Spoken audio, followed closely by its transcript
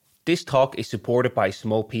This talk is supported by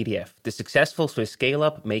Small PDF, the successful Swiss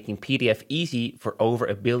scale-up making PDF easy for over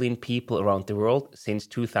 1 billion people around the world since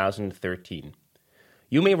 2013.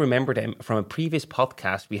 You may remember them from a previous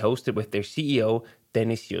podcast we hosted with their CEO,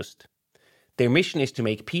 Dennis Just. Their mission is to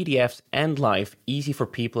make PDFs and life easy for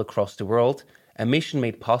people across the world, a mission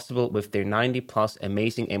made possible with their 90-plus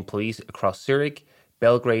amazing employees across Zurich,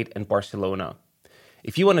 Belgrade, and Barcelona.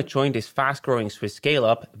 If you want to join this fast-growing Swiss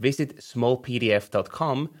scale-up, visit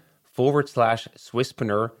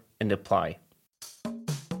smallpdf.com/Swisspreneur and apply.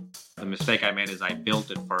 The mistake I made is I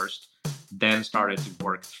built it first, then started to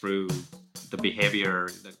work through the behavior,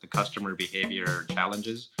 the customer behavior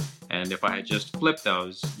challenges. And if I had just flipped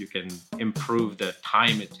those, you can improve the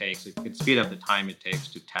time it takes. It can speed up the time it takes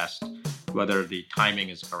to test whether the timing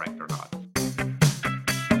is correct or not.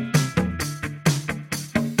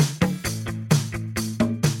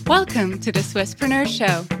 Welcome to the Swisspreneur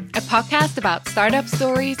Show, a podcast about startup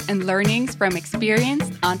stories and learnings from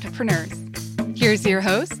experienced entrepreneurs. Here's your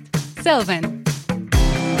host, Sylvan.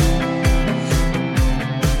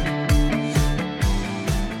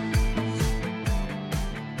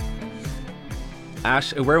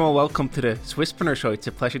 Ash, a warm welcome to the Swisspreneur Show. It's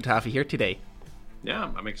a pleasure to have you here today.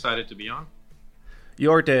 Yeah, I'm excited to be on.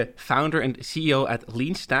 You're the founder and CEO at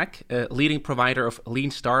LeanStack, a leading provider of lean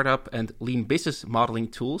startup and lean business modeling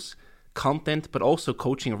tools, content, but also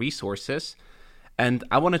coaching resources. And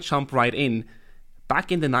I want to jump right in.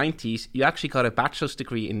 Back in the 90s, you actually got a bachelor's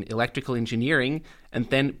degree in electrical engineering and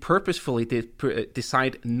then purposefully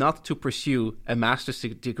decide not to pursue a master's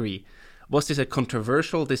degree. Was this a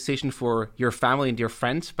controversial decision for your family and your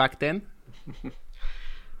friends back then?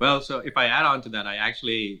 Well, so if I add on to that, I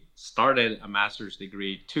actually started a master's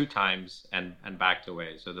degree 2 times and backed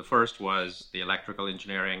away. So the first was the electrical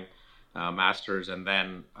engineering master's, and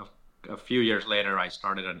then a few years later, I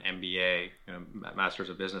started an MBA, Master's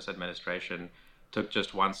of Business Administration, took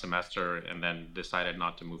just 1 semester, and then decided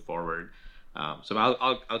not to move forward. So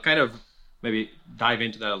I'll kind of maybe dive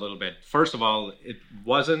into that a little bit. First of all, it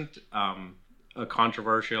wasn't a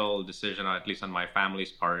controversial decision, at least on my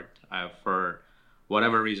family's part. For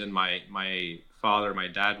whatever reason, my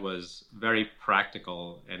dad was very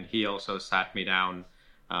practical, and he also sat me down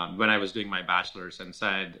when I was doing my bachelor's and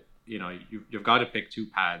said, you've got to pick 2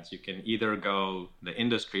 paths. You can either go the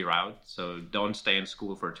industry route, so don't stay in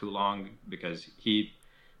school for too long, because he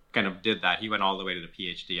kind of did that. He went all the way to the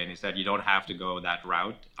PhD, and he said you don't have to go that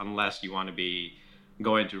route unless you want to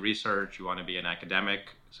go into research, you want to be an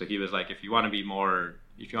academic. So he was like, if you want to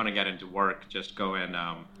get into work, just go and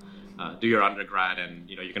do your undergrad, and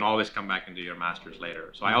you can always come back and do your master's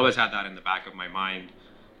later. So I always had that in the back of my mind.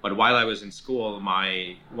 But while I was in school,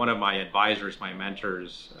 one of my advisors, my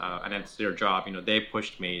mentors, and it's their job, they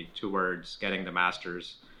pushed me towards getting the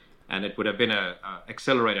master's. And it would have been a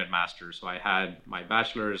accelerated master's. So I had my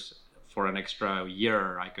bachelor's for an extra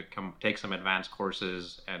year. I could take some advanced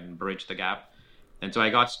courses and bridge the gap. And so I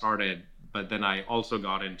got started, but then I also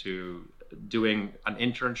got into doing an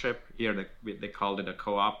internship here. They called it a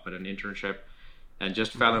co-op, but an internship, and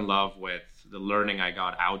just fell in love with the learning I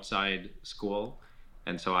got outside school.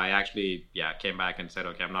 And so I actually, came back and said,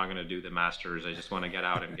 okay, I'm not going to do the master's. I just want to get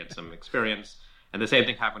out and get some experience. And the same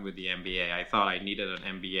thing happened with the MBA. I thought I needed an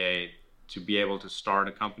MBA to be able to start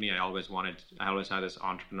a company. I always had this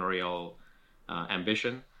entrepreneurial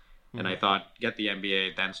ambition. Mm-hmm. And I thought, get the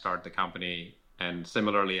MBA, then start the company. And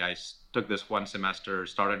similarly, I took this 1 semester,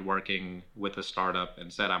 started working with a startup,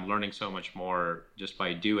 and said, I'm learning so much more just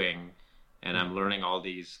by doing, and I'm learning all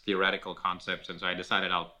these theoretical concepts. And so I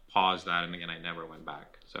decided I'll pause that, and again, I never went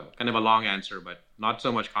back. So kind of a long answer, but not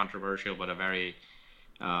so much controversial, but a very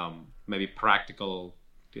maybe practical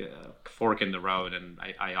fork in the road. And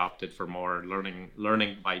I opted for more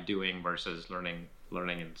learning by doing versus learning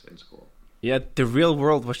in school. Yeah, the real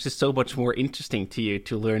world was just so much more interesting to you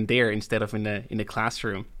to learn there instead of in a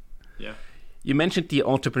classroom. Yeah. You mentioned the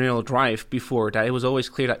entrepreneurial drive before, that it was always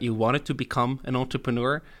clear that you wanted to become an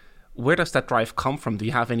entrepreneur. Where does that drive come from? Do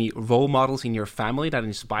you have any role models in your family that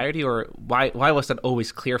inspired you, or why was that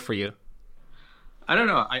always clear for you? I don't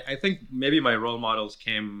know. I think maybe my role models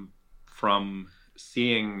came from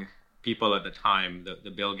seeing people at the time, the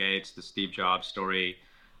Bill Gates, the Steve Jobs story.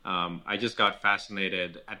 I just got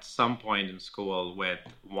fascinated at some point in school with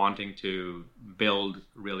wanting to build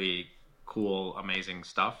really cool, amazing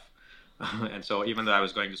stuff. And so even though I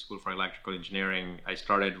was going to school for electrical engineering, I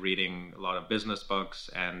started reading a lot of business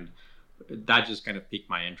books, and that just kind of piqued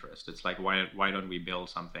my interest. It's like, why don't we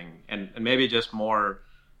build something? And maybe just more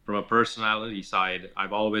from a personality side,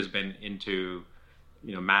 I've always been into,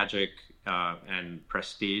 magic and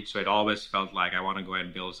prestige. So it always felt like I want to go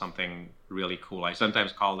and build something really cool. I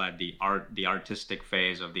sometimes call that the artistic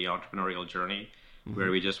phase of the entrepreneurial journey, where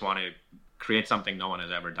we just want to create something no one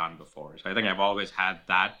has ever done before. So I think I've always had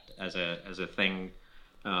that as a thing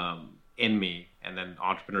in me, and then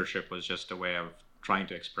entrepreneurship was just a way of trying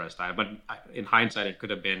to express that. But in hindsight, it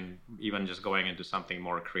could have been even just going into something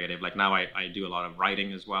more creative. Like now I do a lot of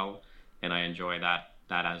writing as well, and I enjoy that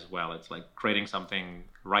as well. It's like creating something,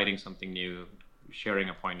 writing something new, sharing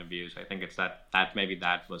a point of view. So I think it's that maybe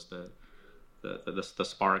that was the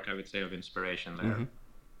spark, I would say, of inspiration there. Mm-hmm.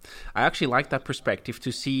 I actually like that perspective,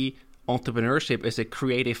 to see entrepreneurship as a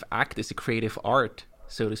creative act, as a creative art,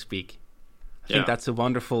 so to speak. I think that's a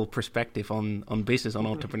wonderful perspective on business, on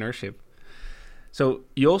entrepreneurship. So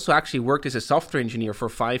you also actually worked as a software engineer for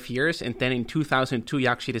 5 years, and then in 2002 you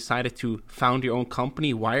actually decided to found your own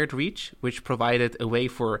company, WiredReach, which provided a way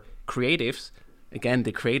for creatives, again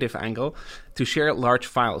the creative angle, to share large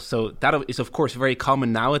files. So that is of course very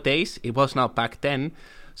common nowadays. It was not back then.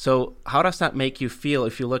 So how does that make you feel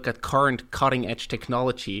if you look at current cutting edge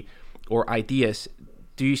technology or ideas?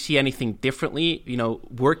 Do you see anything differently,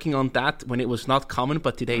 working on that when it was not common,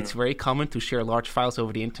 but today it's very common to share large files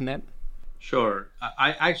over the internet? Sure.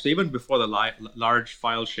 I actually, even before the large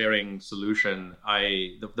file sharing solution,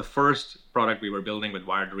 the first product we were building with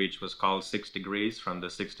WiredReach was called 6 Degrees, from the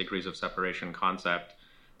 6 Degrees of Separation concept,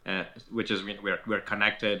 which is we're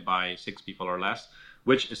connected by 6 people or less,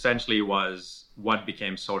 which essentially was what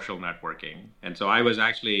became social networking. And so I was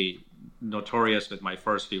actually notorious with my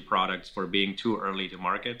first few products for being too early to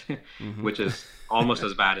market, which is almost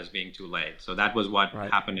as bad as being too late. So that was what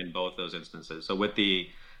happened in both those instances. So with the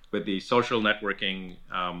social networking,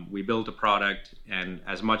 we built a product, and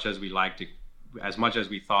as much as we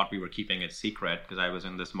thought we were keeping it secret, because I was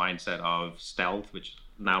in this mindset of stealth, which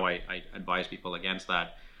now I advise people against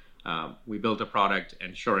that. We built a product,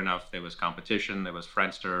 and sure enough, there was competition. There was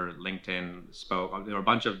Friendster, LinkedIn, Spoke. There were a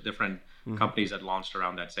bunch of different companies that launched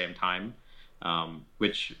around that same time,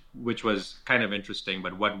 which was kind of interesting.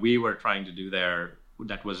 But what we were trying to do there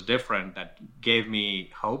that was different, that gave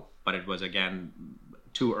me hope, but it was, again,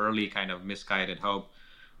 too early, kind of misguided hope,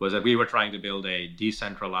 was that we were trying to build a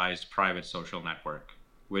decentralized private social network,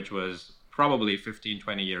 which was probably 15,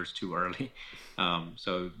 20 years too early.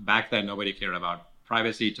 So back then, nobody cared about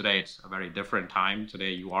privacy. Today, it's a very different time.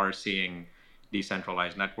 Today, you are seeing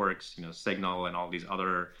decentralized networks, Signal and all these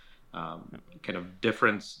other kind of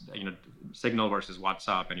difference, Signal versus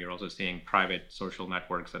WhatsApp, and you're also seeing private social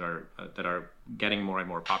networks that are getting more and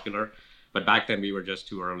more popular. But back then we were just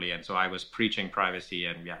too early, and so I was preaching privacy,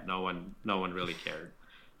 and no one really cared.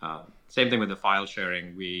 Same thing with the file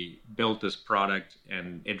sharing. We built this product,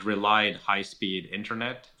 and it relied high-speed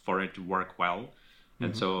internet for it to work well.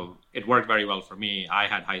 And so it worked very well for me. I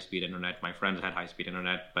had high-speed internet. My friends had high-speed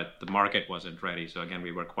internet, but the market wasn't ready. So again,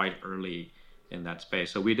 we were quite early in that space.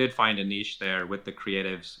 So we did find a niche there with the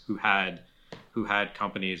creatives who had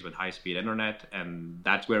companies with high-speed internet, and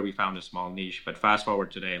that's where we found a small niche. But fast forward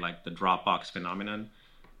today, like the Dropbox phenomenon,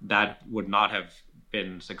 that would not have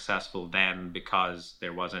been successful then because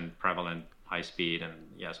there wasn't prevalent high-speed. And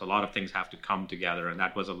so a lot of things have to come together, and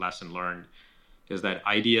that was a lesson learned, is that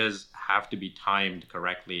ideas have to be timed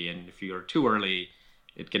correctly, and if you're too early,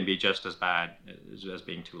 it can be just as bad as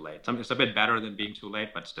being too late. It's a bit better than being too late,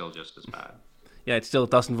 but still just as bad. Yeah, it still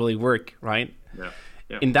doesn't really work, right? Yeah.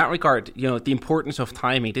 In that regard, the importance of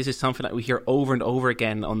timing, this is something that we hear over and over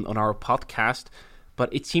again on our podcast,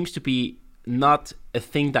 but it seems to be not a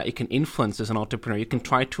thing that you can influence as an entrepreneur. You can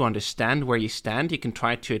try to understand where you stand, you can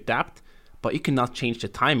try to adapt, but you cannot change the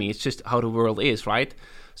timing. It's just how the world is, right?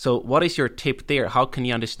 So what is your tip there? How can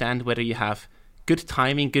you understand whether you have good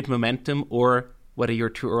timing, good momentum, or whether you're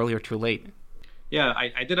too early or too late? Yeah,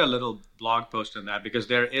 I did a little blog post on that, because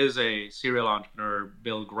there is a serial entrepreneur,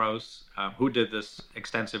 Bill Gross, who did this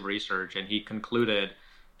extensive research, and he concluded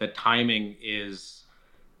that timing is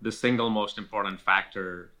the single most important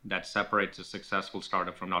factor that separates a successful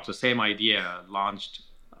startup from not. So same idea launched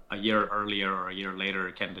a year earlier or a year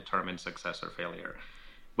later can determine success or failure.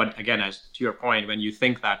 But again, as to your point, when you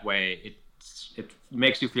think that way, it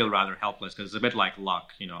makes you feel rather helpless, because it's a bit like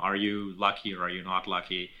luck. Are you lucky or are you not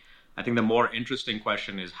lucky? I think the more interesting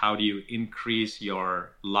question is, how do you increase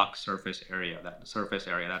your luck surface area?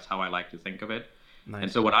 That's how I like to think of it. Nice.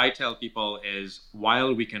 And so what I tell people is,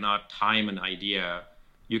 while we cannot time an idea,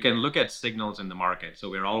 you can look at signals in the market. So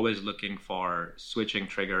we're always looking for switching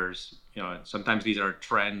triggers. Sometimes these are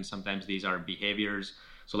trends, sometimes these are behaviors.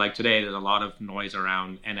 So like today, there's a lot of noise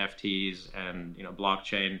around NFTs and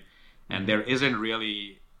blockchain, and there isn't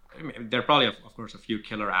really. There are probably, of course, a few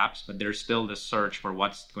killer apps, but there's still this search for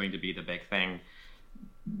what's going to be the big thing.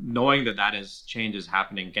 knowing that change is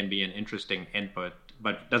happening can be an interesting input,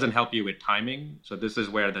 but doesn't help you with timing. So this is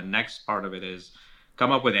where the next part of it is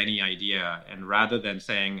come up with any idea. And rather than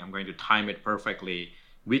saying, I'm going to time it perfectly,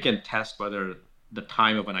 we can test whether the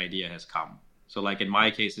time of an idea has come. So like in my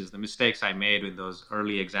cases, the mistakes I made with those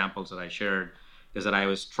early examples that I shared is that I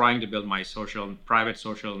was trying to build my private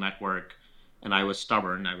social network, and I was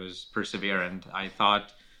stubborn, I was perseverant. I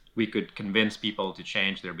thought we could convince people to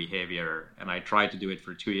change their behavior. And I tried to do it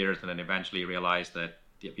for 2 years and then eventually realized that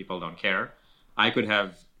people don't care. I could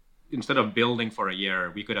have, instead of building for a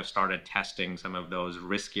year, we could have started testing some of those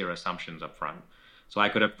riskier assumptions up front. So I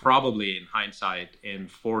could have probably, in hindsight, in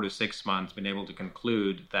 4 to 6 months, been able to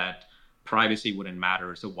conclude that privacy wouldn't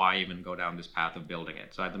matter. So why even go down this path of building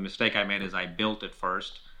it? So the mistake I made is I built it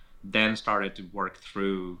first, then started to work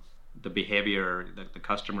through the behavior, the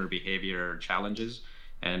customer behavior challenges.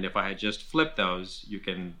 And if I had just flipped those, you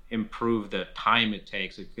can improve the time it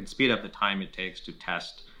takes. It can speed up the time it takes to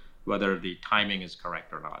test whether the timing is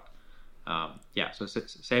correct or not. So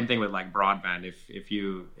same thing with like broadband.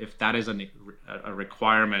 If that is a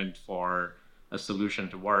requirement for a solution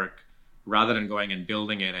to work, rather than going and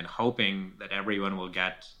building it and hoping that everyone will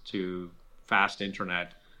get to fast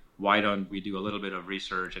internet, why don't we do a little bit of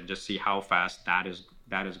research and just see how fast that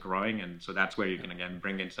is growing? And so that's where you can again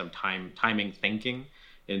bring in some timing thinking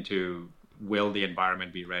into, will the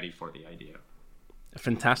environment be ready for the idea?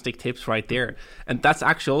 Fantastic tips right there. And that's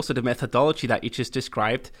actually also the methodology that you just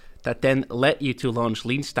described that then led you to launch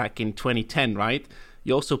LeanStack in 2010, right?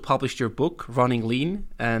 You also published your book, Running Lean,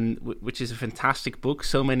 and which is a fantastic book.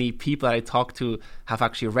 So many people I talked to have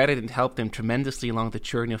actually read it and helped them tremendously along the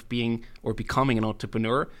journey of being or becoming an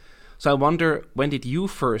entrepreneur. So I wonder, when did you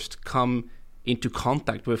first come into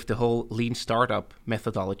contact with the whole lean startup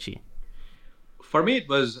methodology? For me, it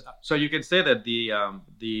was, so you can say that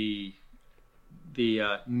the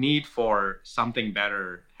need for something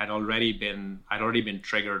better I'd already been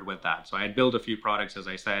triggered with that. So I had built a few products, as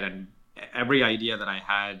I said, and every idea that I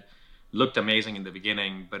had looked amazing in the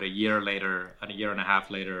beginning, but a year and a half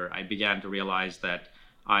later, I began to realize that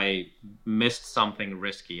I missed something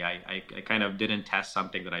risky. I kind of didn't test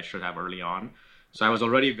something that I should have early on. So I was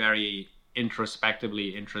already very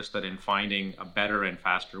introspectively interested in finding a better and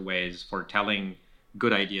faster ways for telling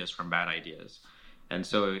good ideas from bad ideas. And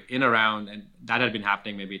so and that had been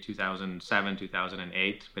happening maybe 2007,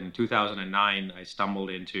 2008. But in 2009, I stumbled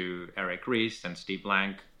into Eric Ries and Steve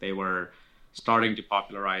Blank. They were starting to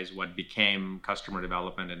popularize what became customer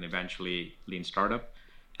development and eventually Lean Startup.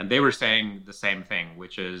 And they were saying the same thing,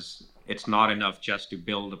 which is it's not enough just to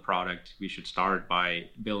build a product. We should start by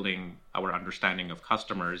building our understanding of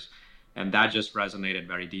customers. And that just resonated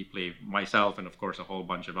very deeply. Myself and, of course, a whole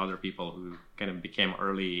bunch of other people who kind of became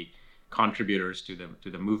early contributors to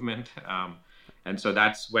the movement. And so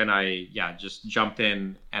that's when I just jumped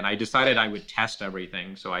in and I decided I would test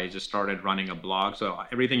everything. So I just started running a blog. So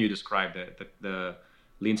everything you described, the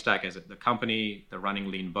LeanStack as the company, the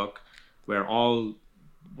Running Lean book, we're all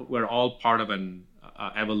part of an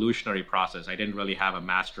evolutionary process. I didn't really have a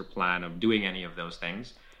master plan of doing any of those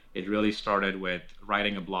things. It really started with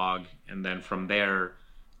writing a blog, and then from there,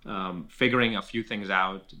 figuring a few things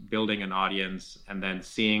out, building an audience, and then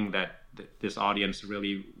seeing that this audience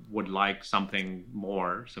really would like something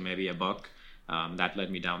more, so maybe a book. That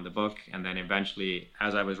led me down the book. And then eventually,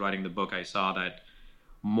 as I was writing the book, I saw that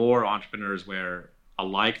more entrepreneurs were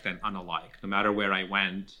alike than unalike. No matter where I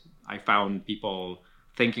went, I found people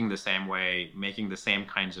thinking the same way, making the same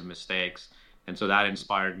kinds of mistakes. And so that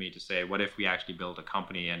inspired me to say, what if we actually build a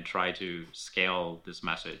company and try to scale this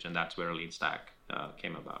message? And that's where LeanStack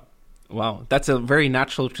came about. Wow, that's a very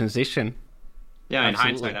natural transition. Yeah, in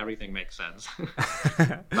Absolutely. hindsight, everything makes sense.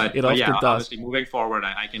 But it often does. Obviously, moving forward,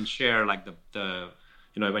 I can share like the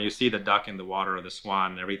when you see the duck in the water or the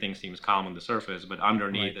swan, everything seems calm on the surface, but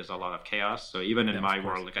underneath there's a lot of chaos. So even in my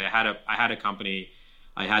world, like I had a company,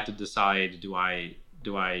 I had to decide, do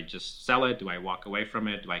I just sell it? Do I walk away from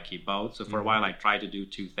it? Do I keep both? So for a while, I tried to do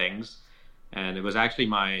two things. And it was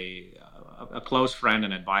actually a close friend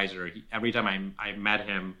and advisor. Every time I met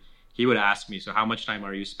him, he would ask me, so how much time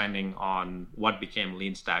are you spending on what became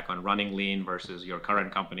LeanStack, on running lean versus your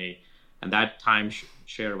current company? And that time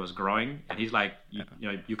share was growing. And he's like,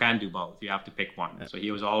 you can't do both. You have to pick one. So he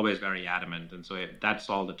was always very adamant. And so that's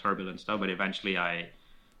all the turbulent stuff. But eventually I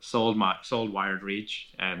sold Wired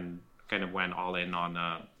Reach and kind of went all in on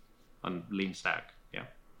LeanStack. Yeah.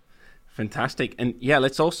 Fantastic. And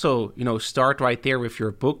let's also, start right there with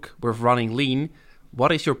your book, with Running Lean.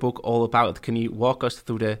 What is your book all about? Can you walk us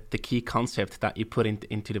through the key concept that you put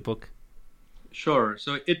into the book? Sure.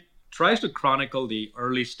 So tries to chronicle the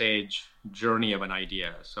early stage journey of an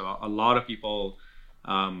idea. So a lot of people,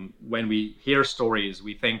 when we hear stories,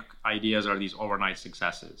 we think ideas are these overnight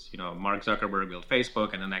successes. Mark Zuckerberg built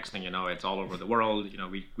Facebook, and the next thing you know, it's all over the world.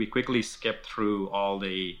 We quickly skip through all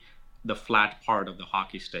the flat part of the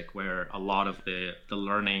hockey stick, where a lot of the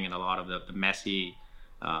learning and a lot of the messy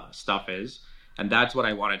stuff is. And that's what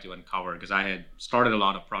I wanted to uncover, because I had started a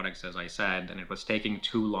lot of products, as I said, and it was taking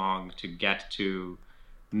too long to get to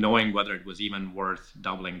knowing whether it was even worth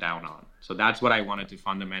doubling down on. So that's what I wanted to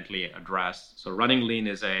fundamentally address. So running lean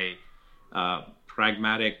is a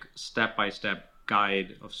pragmatic step-by-step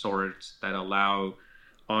guide of sorts that allow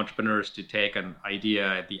entrepreneurs to take an idea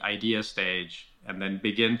at the idea stage and then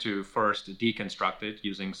begin to first deconstruct it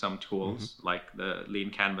using some tools like the Lean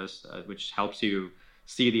Canvas, which helps you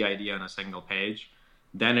see the idea on a single page.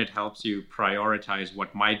 Then it helps you prioritize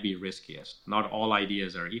what might be riskiest. Not all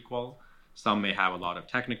ideas are equal. Some may have a lot of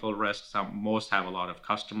technical risk. Most have a lot of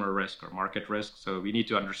customer risk or market risk. So we need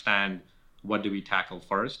to understand, what do we tackle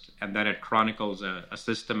first? And then it chronicles a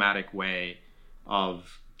systematic way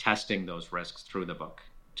of testing those risks through the book,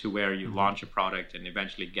 to where you launch a product and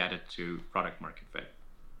eventually get it to product market fit.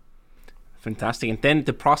 Fantastic. And then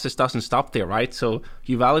the process doesn't stop there, right? So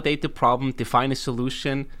you validate the problem, define a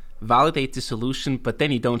solution, validate the solution, but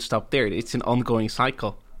then you don't stop there. It's an ongoing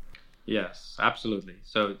cycle. Yes, absolutely.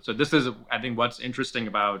 So this is, I think, what's interesting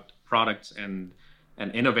about products and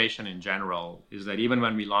innovation in general, is that even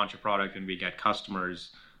when we launch a product and we get customers,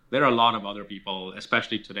 there are a lot of other people,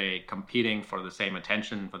 especially today, competing for the same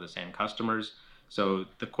attention, for the same customers. So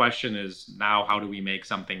the question is now, how do we make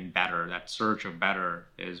something better? That search of better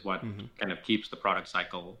is what kind of keeps the product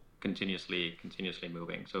cycle continuously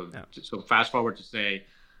moving. So fast forward to say,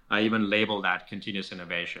 I even label that continuous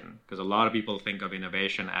innovation, because a lot of people think of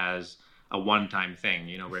innovation as a one-time thing.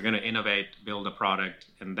 We're going to innovate, build a product,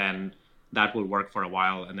 and then that will work for a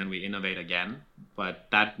while, and then we innovate again. But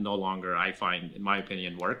that no longer, I find, in my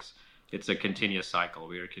opinion, works. It's a continuous cycle.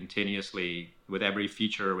 We are continuously, with every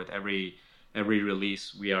feature, with every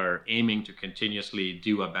release, we are aiming to continuously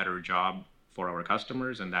do a better job for our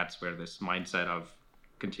customers, and that's where this mindset of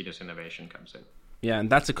continuous innovation comes in. Yeah,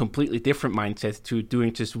 and that's a completely different mindset to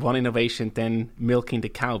doing just one innovation, then milking the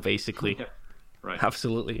cow, basically. Yeah, right.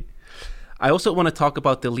 Absolutely. I also want to talk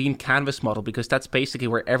about the Lean Canvas model, because that's basically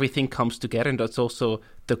where everything comes together, and that's also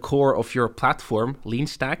the core of your platform, Lean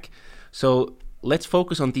Stack. So let's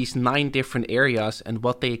focus on these 9 different areas and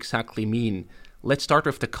what they exactly mean. Let's start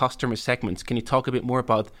with the customer segments. Can you talk a bit more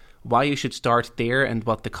about why you should start there and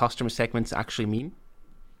what the customer segments actually mean?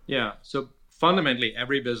 Yeah, so fundamentally,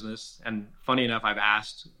 every business, and funny enough, I've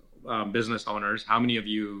asked business owners, how many of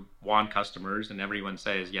you want customers? And everyone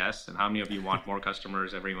says yes. And how many of you want more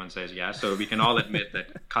customers? Everyone says yes. So we can all admit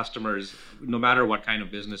that customers, no matter what kind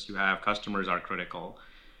of business you have, customers are critical.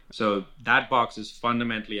 So that box is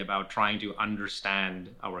fundamentally about trying to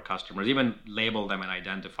understand our customers, even label them and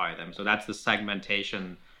identify them. So that's the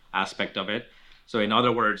segmentation aspect of it. So in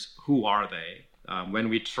other words, who are they? When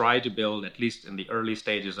we try to build, at least in the early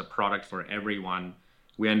stages, a product for everyone,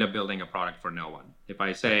 we end up building a product for no one. If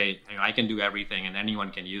I say, I can do everything and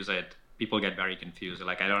anyone can use it, people get very confused. They're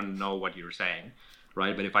like, I don't know what you're saying,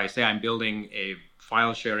 right? But if I say I'm building a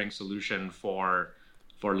file sharing solution for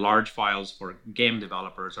large files for game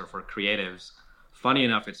developers or for creatives, funny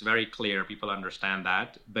enough, it's very clear. People understand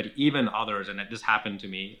that. But even others, and this happened to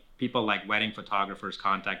me, people like wedding photographers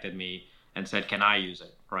contacted me and said, can I use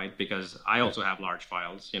it, right? Because I also have large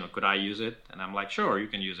files, could I use it? And I'm like, sure, you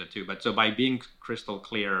can use it too. But so by being crystal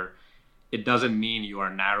clear, it doesn't mean you are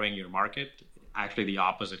narrowing your market. Actually, the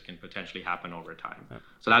opposite can potentially happen over time. Yeah.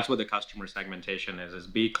 So that's what the customer segmentation is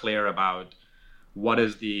be clear about what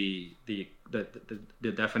is the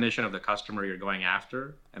definition of the customer you're going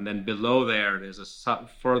after. And then below there's a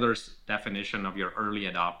further definition of your early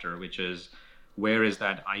adopter, which is, where is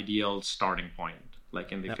that ideal starting point?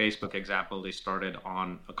 Like in the Facebook example, they started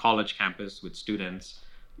on a college campus with students,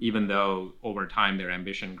 even though over time their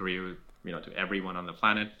ambition grew, to everyone on the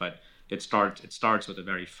planet. But it starts with a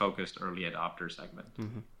very focused early adopter segment.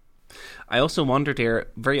 Mm-hmm. I also wonder there,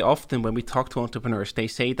 very often when we talk to entrepreneurs, they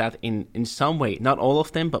say that in some way, not all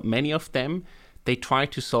of them, but many of them, they try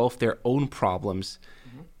to solve their own problems.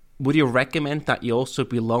 Mm-hmm. Would you recommend that you also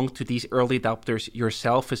belong to these early adopters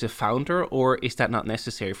yourself as a founder, or is that not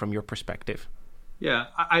necessary from your perspective? Yeah,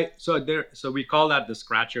 so we call that the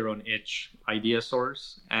scratch your own itch idea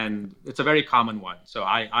source, and it's a very common one. So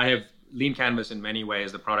I have Lean Canvas in many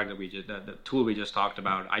ways, the product that the tool we just talked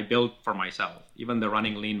about, I built for myself. Even the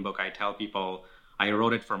Running Lean book, I tell people I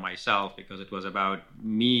wrote it for myself because it was about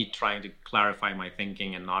me trying to clarify my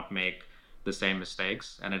thinking and not make the same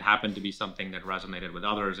mistakes. And it happened to be something that resonated with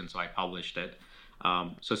others. And so I published it.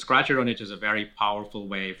 So Scratch Your Own Itch is a very powerful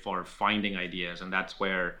way for finding ideas. And that's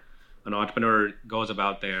where an entrepreneur goes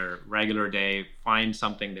about their regular day, finds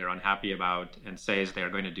something they're unhappy about, and says they're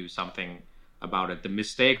going to do something about it. The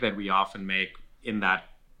mistake that we often make in that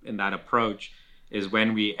approach is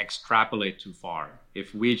when we extrapolate too far.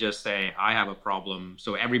 If we just say, I have a problem,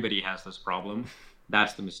 so everybody has this problem,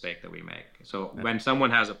 that's the mistake that we make. So when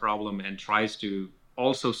someone has a problem and tries to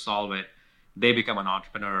also solve it, they become an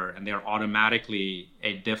entrepreneur and they're automatically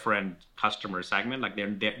a different customer segment. Like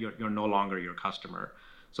you're no longer your customer.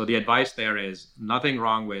 So the advice there is nothing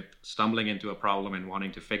wrong with stumbling into a problem and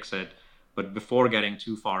wanting to fix it. But before getting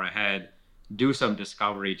too far ahead, do some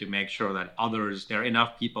discovery to make sure that there are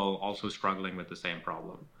enough people also struggling with the same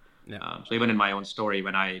problem. Yeah. So even in my own story,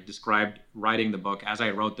 when I described writing the book, as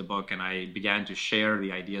I wrote the book and I began to share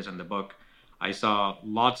the ideas in the book, I saw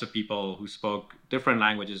lots of people who spoke different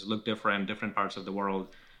languages, looked different parts of the world.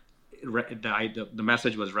 The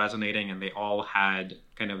message was resonating and they all had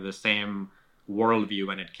kind of the same worldview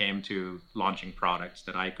when it came to launching products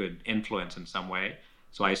that I could influence in some way.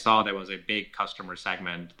 So I saw there was a big customer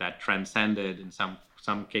segment that transcended in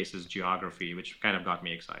some cases geography, which kind of got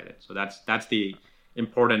me excited. So that's the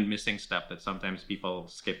important missing step that sometimes people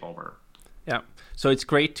skip over. Yeah. So it's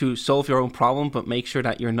great to solve your own problem, but make sure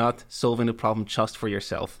that you're not solving the problem just for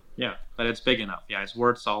yourself. Yeah, that it's big enough. Yeah, it's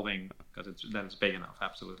worth solving because it's big enough.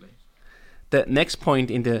 Absolutely. The next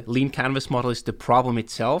point in the Lean Canvas model is the problem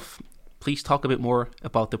itself. Please talk a bit more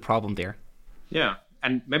about the problem there. Yeah.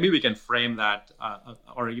 And maybe we can frame that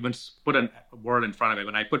or even put a word in front of it.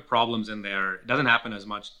 When I put problems in there, it doesn't happen as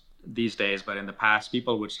much these days, but in the past,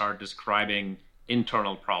 people would start describing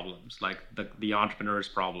internal problems, like the entrepreneur's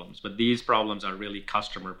problems. But these problems are really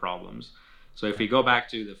customer problems. So if we go back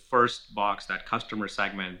to the first box, that customer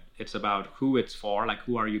segment, it's about who it's for, like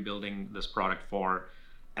who are you building this product for?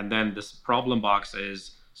 And then this problem box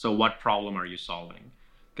is, so what problem are you solving?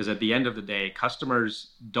 Because at the end of the day,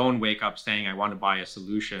 customers don't wake up saying, I want to buy a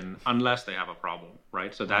solution unless they have a problem,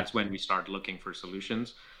 right? So that's when we start looking for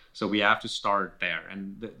solutions. So we have to start there.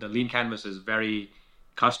 And the Lean Canvas is very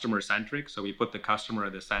customer centric. So we put the customer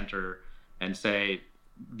at the center and say,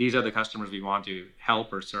 these are the customers we want to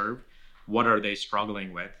help or serve. What are they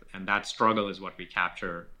struggling with? And that struggle is what we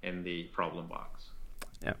capture in the problem box.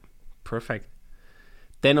 Yeah, perfect.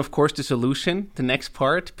 Then, of course, the solution, the next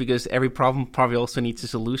part, because every problem probably also needs a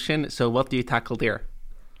solution. So what do you tackle there?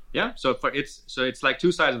 Yeah, so it's like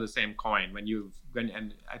two sides of the same coin.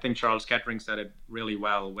 And I think Charles Kettering said it really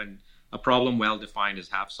well, when a problem well defined is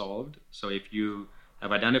half solved. So if you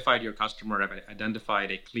have identified your customer, have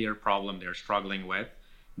identified a clear problem they're struggling with,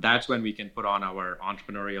 that's when we can put on our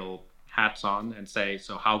entrepreneurial hats on and say,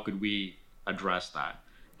 so how could we address that?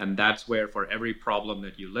 And that's where for every problem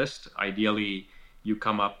that you list, ideally, you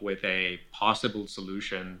come up with a possible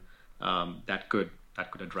solution that could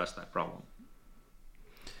address that problem.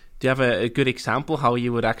 Do you have a good example how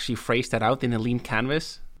you would actually phrase that out in a Lean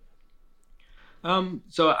Canvas?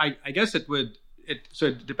 So I guess it would.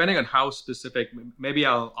 So depending on how specific, maybe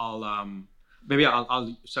I'll.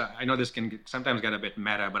 So I know this can sometimes get a bit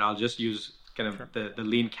meta, but I'll just use kind of the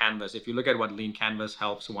Lean Canvas. If you look at what Lean Canvas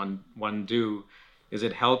helps one do, is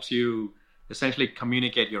it helps you essentially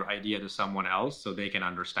communicate your idea to someone else so they can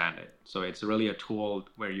understand it. So it's really a tool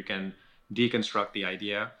where you can deconstruct the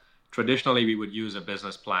idea. Traditionally, we would use a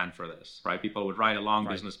business plan for this, right? People would write a long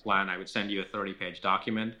business plan. I would send you a 30-page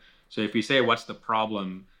document. So if we say, what's the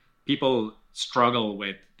problem? People struggle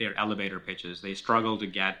with their elevator pitches. They struggle to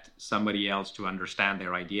get somebody else to understand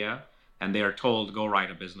their idea. And they are told, go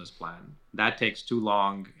write a business plan. That takes too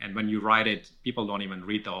long. And when you write it, people don't even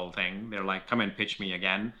read the whole thing. They're like, come and pitch me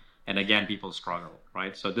again. And again, people struggle,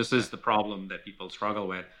 right? So this is the problem that people struggle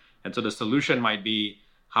with. And so the solution might be,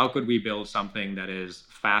 how could we build something that is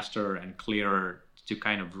faster and clearer to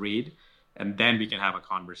kind of read? And then we can have a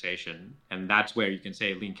conversation. And that's where you can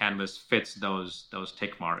say Lean Canvas fits those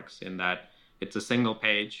tick marks, in that it's a single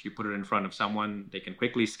page. You put it in front of someone, they can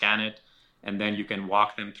quickly scan it, and then you can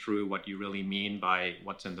walk them through what you really mean by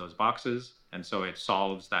what's in those boxes. And so it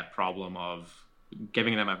solves that problem of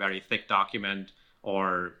giving them a very thick document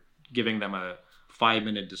or giving them a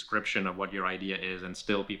 5-minute description of what your idea is, and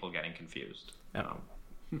still people getting confused. Yeah.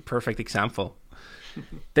 Perfect example.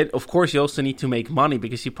 Then, of course, you also need to make money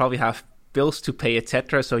because you probably have bills to pay,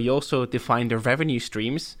 etc. So you also define the revenue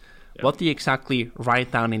streams. Yeah. What do you exactly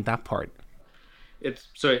write down in that part? It's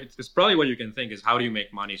probably what you can think is, how do you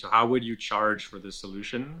make money? So how would you charge for this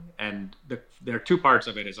solution? And there are two parts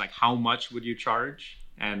of it. Is like, how much would you charge?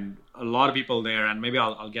 And a lot of people there, and maybe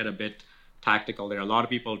I'll get a bit tactical there. A lot of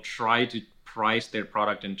people try to price their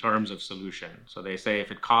product in terms of solution. So they say,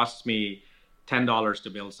 if it costs me $10 to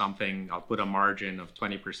build something, I'll put a margin of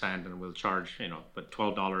 20% and we'll charge, but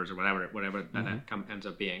 $12 or whatever that ends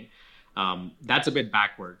up being. That's a bit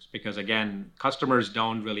backwards because, again, customers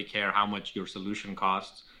don't really care how much your solution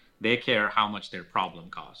costs. They care how much their problem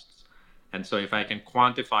costs. And so if I can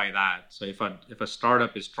quantify that, so if a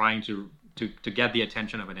startup is trying to get the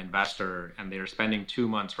attention of an investor and they're spending 2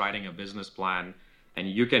 months writing a business plan, and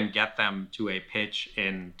you can get them to a pitch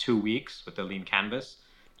in 2 weeks with the Lean Canvas,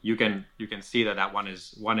 you can see that one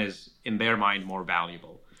is in their mind more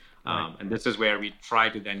valuable. Right. And this is where we try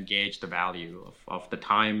to then gauge the value of the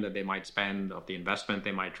time that they might spend, of the investment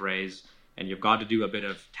they might raise. And you've got to do a bit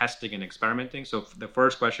of testing and experimenting. So the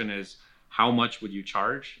first question is, how much would you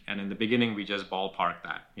charge? And in the beginning, we just ballpark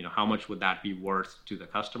that. How much would that be worth to the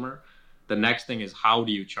customer? The next thing is, how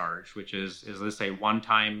do you charge? Which is this a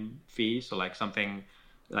one-time fee? So like something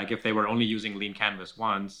like if they were only using Lean Canvas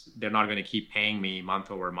once, they're not going to keep paying me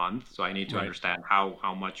month over month. So I need to understand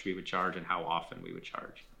how much we would charge and how often we would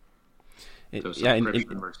charge. So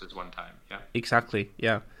subscription versus one time. Yeah. Exactly.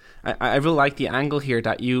 Yeah. I really like the angle here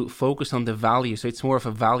that you focus on the value. So it's more of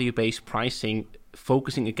a value-based pricing,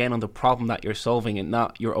 focusing again on the problem that you're solving and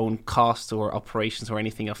not your own costs or operations or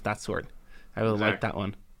anything of that sort. I really like that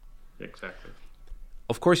one. Exactly.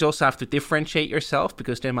 Of course, you also have to differentiate yourself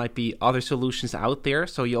because there might be other solutions out there.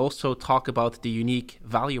 So you also talk about the unique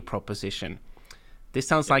value proposition. This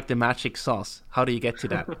sounds like the magic sauce. How do you get to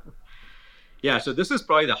that? Yeah, so this is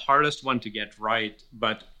probably the hardest one to get right.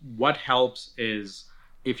 But what helps is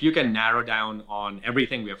if you can narrow down on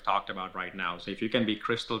everything we have talked about right now. So if you can be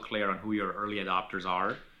crystal clear on who your early adopters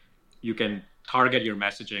are, you can target your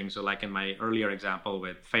messaging. So like in my earlier example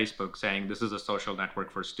with Facebook saying this is a social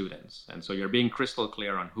network for students. And so you're being crystal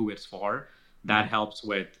clear on who it's for. That helps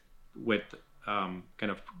with kind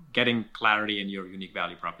of getting clarity in your unique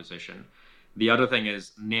value proposition. The other thing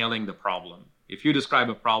is nailing the problem. If you describe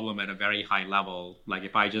a problem at a very high level, like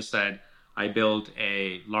if I just said, I built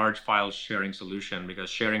a large file sharing solution because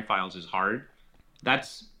sharing files is hard,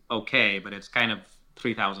 that's okay, but it's kind of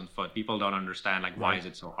 3,000 foot. People don't understand, why is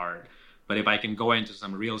it so hard? But if I can go into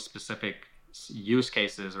some real specific use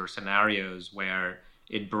cases or scenarios where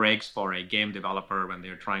it breaks for a game developer when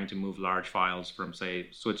they're trying to move large files from, say,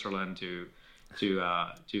 Switzerland to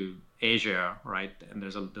Asia, right? And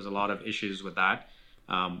there's a lot of issues with that.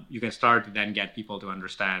 You can start to then get people to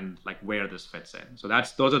understand where this fits in. So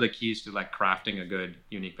those are the keys to crafting a good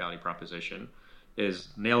unique value proposition, is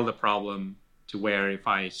nail the problem to where if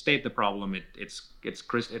I state the problem, it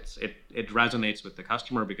resonates with the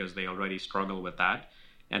customer because they already struggle with that,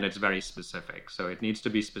 and it's very specific. So it needs to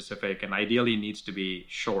be specific and ideally needs to be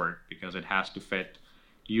short because it has to fit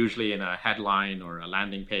usually in a headline or a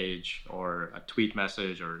landing page or a tweet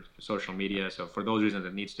message or social media. So for those reasons,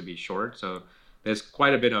 it needs to be short. So there's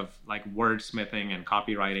quite a bit of wordsmithing and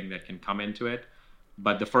copywriting that can come into it.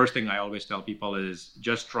 But the first thing I always tell people is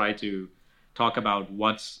just try to talk about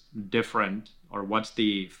what's different or what's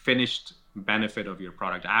the finished benefit of your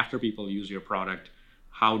product. After people use your product,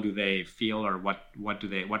 how do they feel or what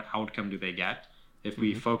outcome do they get? If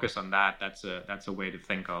we focus on that, that's a way to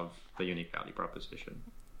think of the unique value proposition.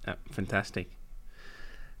 Fantastic.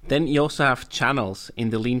 Then you also have channels in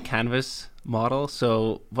the Lean Canvas model.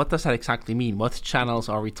 So what does that exactly mean? What channels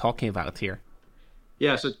are we talking about here?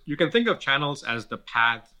 Yeah, so you can think of channels as the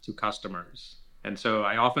path to customers. And so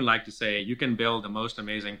I often like to say you can build the most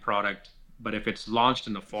amazing product, but if it's launched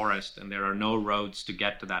in the forest and there are no roads to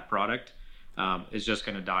get to that product, it's just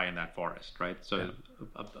going to die in that forest, right? So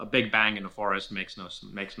a big bang in the forest makes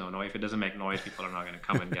no noise. If it doesn't make noise, people are not going to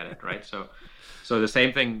come and get it, right? So the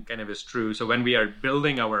same thing kind of is true. So when we are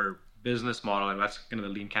building our business model, and that's kind of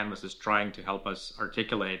the Lean Canvas is trying to help us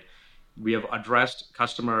articulate, we have addressed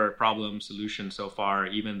customer problem solution so far,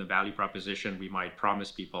 even the value proposition we might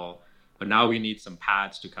promise people, but now we need some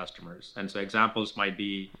paths to customers. And so examples might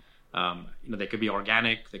be, they could be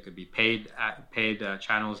organic, they could be paid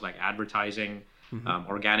channels like advertising,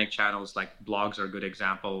 organic channels like blogs are a good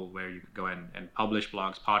example where you could go and publish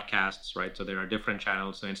blogs, podcasts, right? So there are different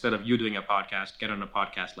channels. So instead of you doing a podcast, get on a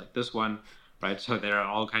podcast like this one, right? So there are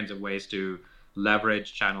all kinds of ways to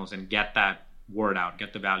leverage channels and get that word out,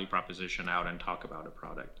 get the value proposition out and talk about a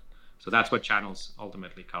product. So that's what channels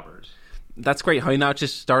ultimately covers. That's great how you now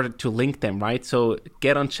just started to link them, right? So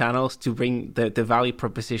get on channels to bring the value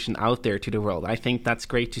proposition out there to the world. I think that's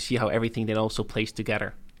great to see how everything then also plays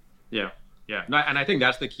together. Yeah. No, and I think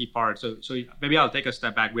that's the key part. So maybe I'll take a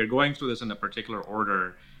step back. We're going through this in a particular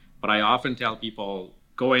order, but I often tell people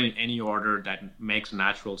go in any order that makes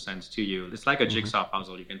natural sense to you. It's like a jigsaw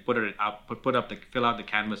puzzle. You can fill out the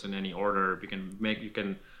canvas in any order. You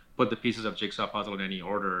can put the pieces of jigsaw puzzle in any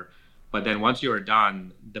order. But then once you're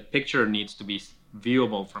done, the picture needs to be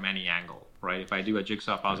viewable from any angle, right? If I do a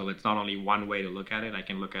jigsaw puzzle, it's not only one way to look at it. I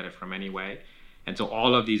can look at it from any way. And so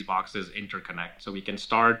all of these boxes interconnect. So we can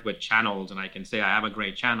start with channels, and I can say I have a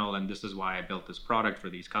great channel, and this is why I built this product for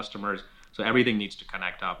these customers. So everything needs to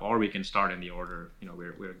connect up, or we can start in the order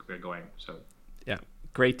we're going. So yeah,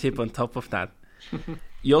 great tip on top of that.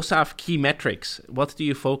 You also have key metrics. What do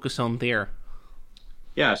you focus on there?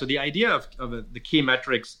 Yeah, so the idea of the key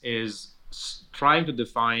metrics is trying to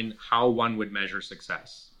define how one would measure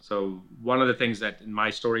success. So one of the things that in my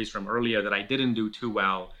stories from earlier that I didn't do too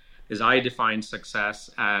well is I defined success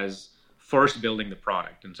as first building the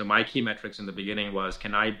product. And so my key metrics in the beginning was,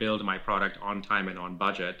 can I build my product on time and on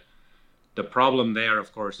budget? The problem there,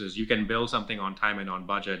 of course, is you can build something on time and on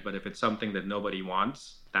budget, but if it's something that nobody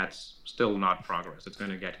wants, that's still not progress. It's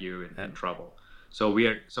going to get you in trouble. So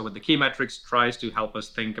with the key metrics tries to help us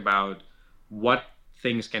think about what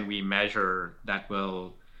things can we measure that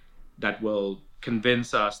will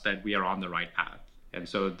convince us that we are on the right path. And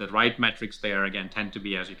so the right metrics there, again, tend to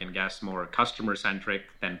be, as you can guess, more customer-centric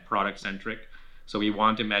than product-centric. So we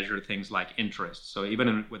want to measure things like interest. So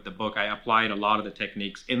even with the book, I applied a lot of the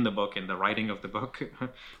techniques in the book, in the writing of the book,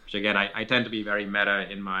 which again, I tend to be very meta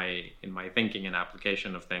in my thinking and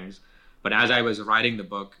application of things. But as I was writing the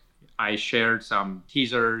book, I shared some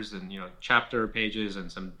teasers and chapter pages and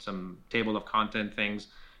some table of content things,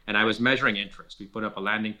 and I was measuring interest. We put up a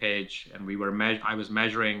landing page, and I was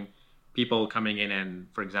measuring people coming in and,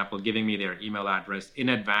 for example, giving me their email address in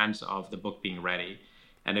advance of the book being ready.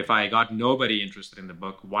 And if I got nobody interested in the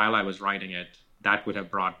book while I was writing it, that would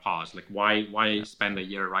have brought pause. Like, why spend a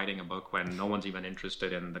year writing a book when no one's even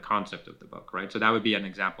interested in the concept of the book, right? So that would be an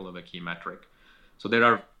example of a key metric. So there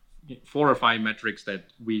are 4 or 5 metrics that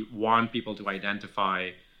we want people to identify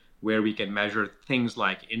where we can measure things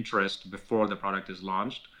like interest before the product is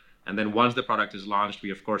launched. And then once the product is launched,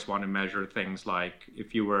 we of course want to measure things like,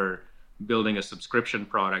 if you were building a subscription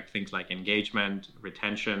product, things like engagement,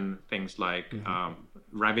 retention, things like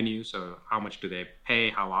revenue. So how much do they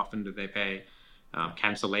pay? How often do they pay?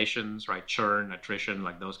 Cancellations, right? Churn, attrition,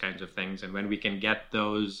 like those kinds of things. And when we can get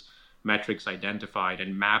those metrics identified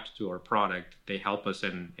and mapped to our product, they help us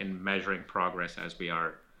in measuring progress as we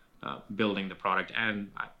are building the product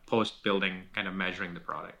and post-building, kind of measuring the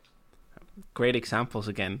product. Great examples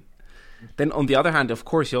again. Then on the other hand, of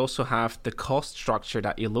course, you also have the cost structure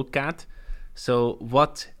that you look at. So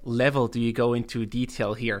what level do you go into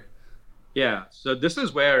detail here? Yeah, so this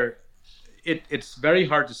is where it's very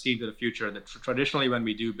hard to see into the future. That traditionally when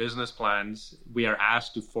we do business plans, we are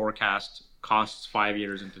asked to forecast costs 5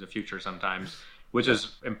 years into the future sometimes, which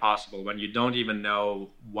is impossible when you don't even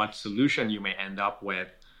know what solution you may end up with,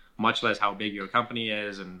 much less how big your company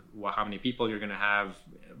is and how many people you're going to have.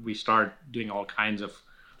 We start doing all kinds of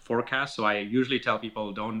forecasts. So I usually tell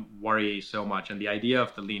people, don't worry so much. And the idea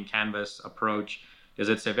of the lean canvas approach is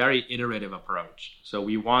it's a very iterative approach. So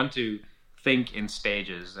we want to think in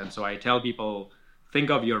stages. And so I tell people, think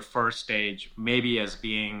of your first stage maybe as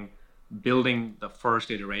being building the first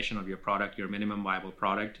iteration of your product, your minimum viable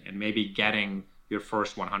product, and maybe getting your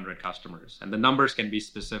first 100 customers. And the numbers can be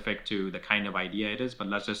specific to the kind of idea it is, but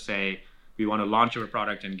let's just say we want to launch our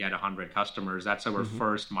product and get 100 customers. That's our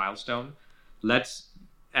first milestone. Let's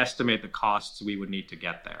estimate the costs we would need to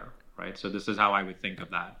get there, right? So this is how I would think of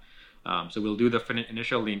that. So we'll do the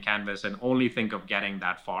initial lean canvas and only think of getting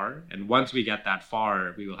that far. And once we get that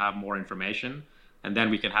far, we will have more information. And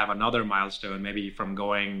then we can have another milestone, maybe from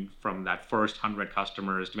going from that first 100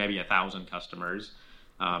 customers to maybe 1,000 customers.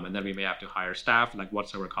 And then we may have to hire staff. Like,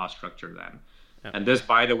 what's our cost structure then? Yep. And this,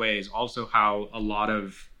 by the way, is also how a lot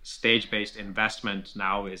of stage-based investment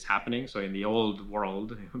now is happening. So in the old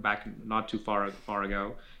world, back not too far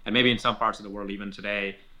ago, and maybe in some parts of the world even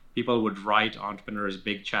today, people would write entrepreneurs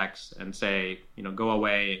big checks and say, go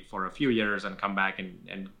away for a few years and come back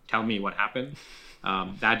and tell me what happened.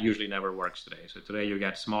 That usually never works today. So today you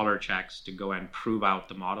get smaller checks to go and prove out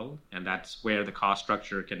the model. And that's where the cost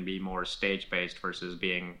structure can be more stage-based versus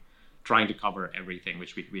trying to cover everything,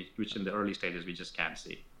 which in the early stages we just can't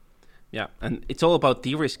see. Yeah, and it's all about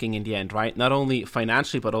de-risking in the end, right? Not only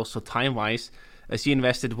financially, but also time-wise. As you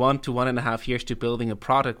invested 1 to 1.5 years to building a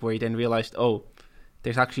product where you then realized,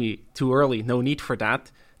 there's actually too early, no need for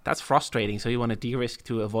that. That's frustrating. So you want to de-risk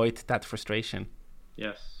to avoid that frustration.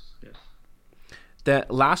 Yes. The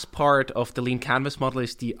last part of the lean canvas model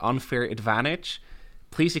is the unfair advantage.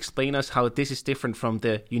 Please explain us how this is different from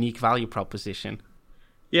the unique value proposition.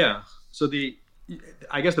 Yeah. So the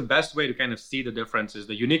I guess the best way to kind of see the difference is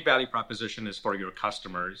the unique value proposition is for your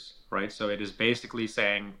customers, right? So it is basically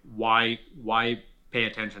saying why pay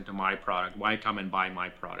attention to my product? Why come and buy my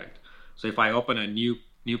product? So if I open a new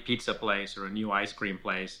pizza place or a new ice cream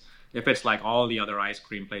place, if it's like all the other ice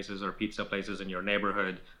cream places or pizza places in your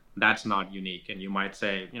neighborhood, that's not unique. And you might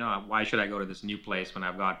say, why should I go to this new place when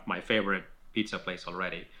I've got my favorite pizza place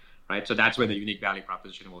already? Right? So that's where the unique value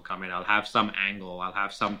proposition will come in. I'll have some angle, I'll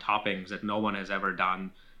have some toppings that no one has ever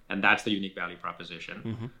done, and that's the unique value proposition.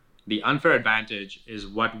 Mm-hmm. The unfair advantage is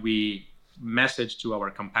what we message to our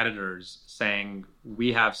competitors saying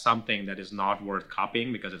we have something that is not worth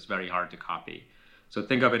copying because it's very hard to copy. So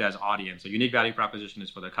think of it as audience. So unique value proposition is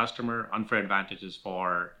for the customer, unfair advantage is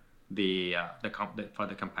for the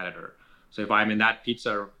competitor. So if I'm in that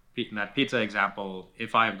pizza example,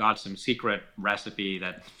 if I've got some secret recipe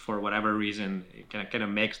that for whatever reason kind of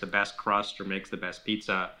makes the best crust or makes the best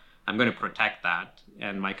pizza, I'm going to protect that,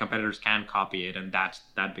 and my competitors can copy it, and that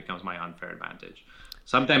becomes my unfair advantage.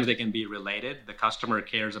 Sometimes they can be related. The customer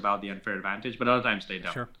cares about the unfair advantage, but other times they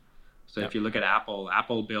don't. Sure. So if you look at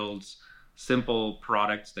Apple builds simple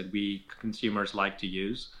products that we consumers like to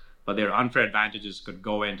use, but their unfair advantages could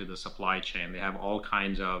go into the supply chain. They have all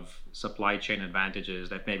kinds of supply chain advantages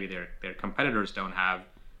that maybe their competitors don't have,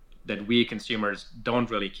 that we consumers don't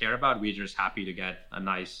really care about. We're just happy to get a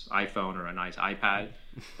nice iPhone or a nice iPad,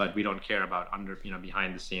 but we don't care about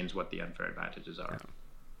behind the scenes what the unfair advantages are.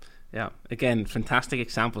 Yeah. Again, fantastic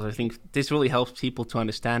examples. I think this really helps people to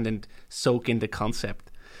understand and soak in the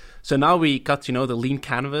concept. So now we got to know the Lean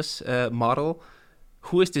Canvas model.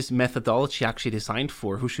 Who is this methodology actually designed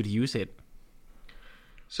for? Who should use it?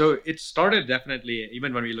 So it started definitely,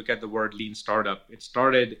 even when we look at the word lean startup, it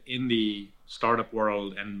started in the startup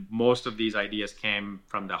world, and most of these ideas came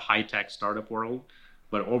from the high-tech startup world.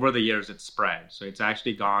 But over the years, it's spread. So it's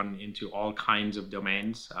actually gone into all kinds of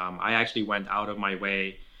domains. I actually went out of my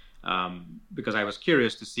way because I was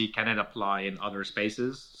curious to see, can it apply in other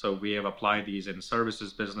spaces? So we have applied these in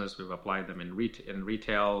services business. We've applied them in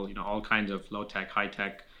retail, all kinds of low-tech,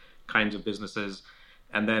 high-tech kinds of businesses.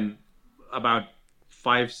 And then about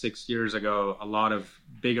 5-6 years ago, a lot of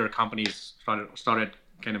bigger companies started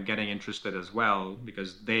kind of getting interested as well,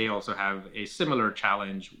 because they also have a similar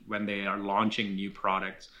challenge when they are launching new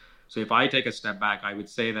products. So if I take a step back, I would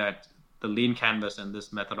say that the Lean Canvas and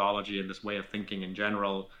this methodology and this way of thinking in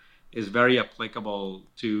general is very applicable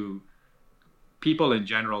to people in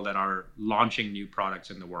general that are launching new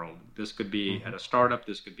products in the world. This could be at a startup,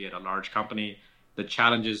 this could be at a large company. The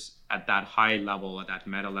challenges at that high level, at that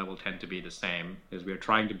meta level, tend to be the same, is we're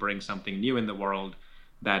trying to bring something new in the world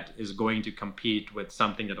that is going to compete with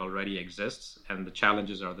something that already exists. And the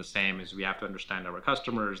challenges are the same, is we have to understand our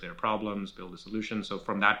customers, their problems, build a solution. So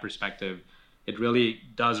from that perspective, it really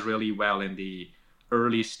does really well in the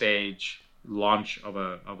early stage launch of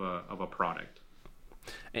a product.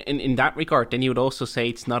 In that regard, then you would also say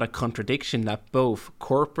it's not a contradiction that both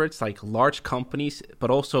corporates, like large companies, but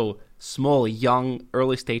also small, young,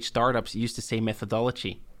 early stage startups use the same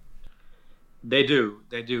methodology. They do.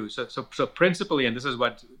 So principally, and this is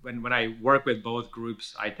what, when I work with both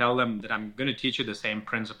groups, I tell them that I'm going to teach you the same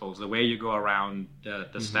principles. The way you go around the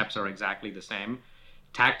steps are exactly the same.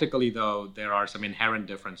 Tactically, though, there are some inherent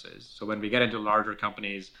differences. So when we get into larger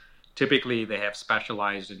companies, typically they have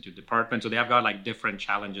specialized into departments. So they have got like different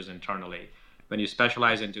challenges internally. When you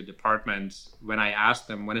specialize into departments, when I ask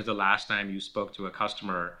them, when is the last time you spoke to a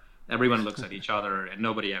customer? Everyone looks at each other and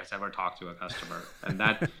nobody has ever talked to a customer. And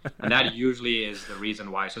that usually is the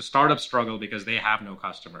reason why. So startups struggle because they have no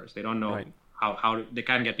customers. They don't know how they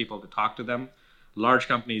can't get people to talk to them. Large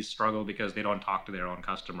companies struggle because they don't talk to their own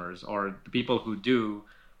customers, or the people who do,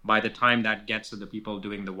 by the time that gets to the people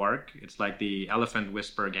doing the work, it's like the elephant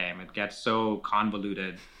whisper game. It gets so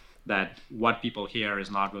convoluted that what people hear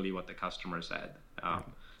is not really what the customer said.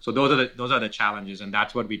 So those are the challenges, and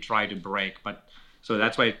that's what we try to break. But so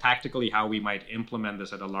that's why tactically how we might implement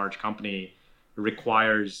this at a large company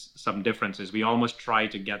requires some differences. We almost try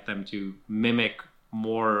to get them to mimic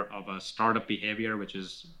more of a startup behavior, which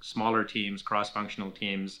is smaller teams, cross-functional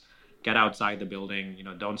teams, get outside the building,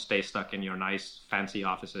 don't stay stuck in your nice fancy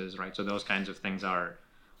offices, right? So those kinds of things are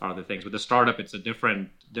the things. With the startup, it's a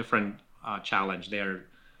different challenge. They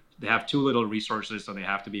have too little resources, so they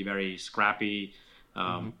have to be very scrappy.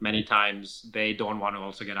 Many times they don't want to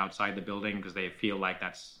also get outside the building because they feel like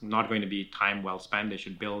that's not going to be time well spent. They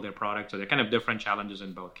should build their product. So they're kind of different challenges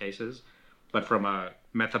in both cases. But from a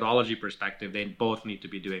methodology perspective, they both need to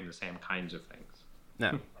be doing the same kinds of things.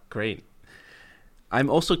 No, great. I'm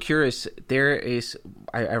also curious,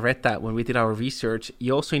 I read that when we did our research,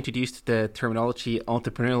 you also introduced the terminology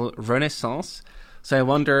entrepreneurial renaissance. So I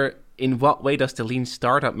wonder, in what way does the lean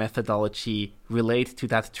startup methodology relate to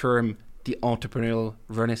that term, the entrepreneurial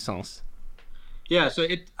renaissance? Yeah, so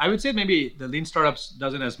I would say maybe the lean startups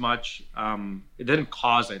doesn't as much. It didn't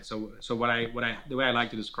cause it. So the way I like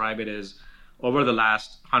to describe it is, over the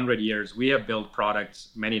last 100 years, we have built products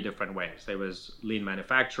many different ways. There was lean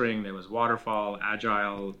manufacturing, there was waterfall,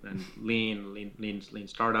 agile, and lean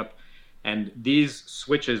startup. And these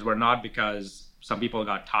switches were not because some people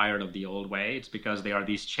got tired of the old way. It's because there are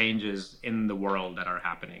these changes in the world that are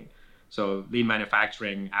happening. So lean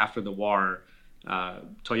manufacturing, after the war,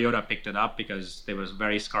 Toyota picked it up because there was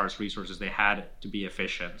very scarce resources. They had to be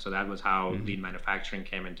efficient. So that was how lean manufacturing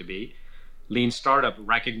came into be. Lean startup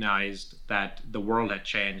recognized that the world had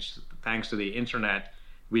changed. Thanks to the internet,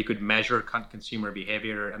 we could measure consumer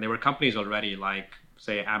behavior. And there were companies already like,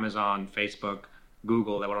 say, Amazon, Facebook,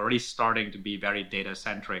 Google, that were already starting to be very data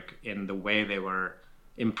centric in the way they were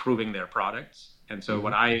improving their products. And so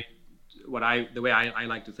the way I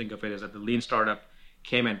like to think of it is that the lean startup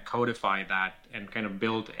came and codified that and kind of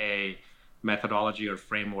built a methodology or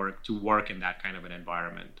framework to work in that kind of an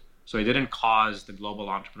environment. So it didn't cause the global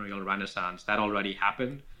entrepreneurial renaissance. That already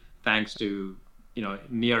happened thanks to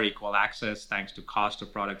near equal access, thanks to cost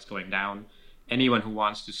of products going down. Anyone who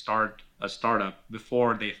wants to start a startup,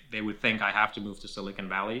 before they would think I have to move to Silicon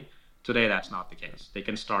Valley. Today, that's not the case. They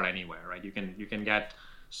can start anywhere, right? You can get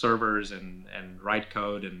servers and write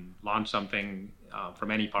code and launch something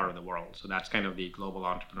from any part of the world. So that's kind of the global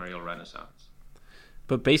entrepreneurial renaissance.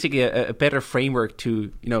 But basically a better framework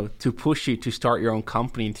to push you to start your own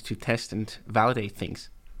company and to test and validate things.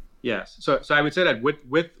 Yes. So I would say that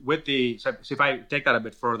with the so if I take that a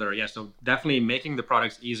bit further, yes, so definitely making the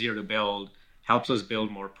products easier to build helps us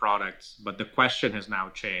build more products. But the question has now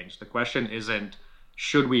changed. The question isn't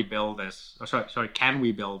should we build this? Can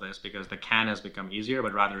we build this? Because the can has become easier,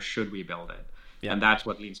 but rather should we build it? Yeah. And that's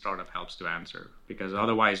what Lean Startup helps to answer. Because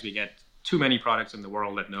otherwise we get too many products in the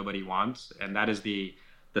world that nobody wants, and that is the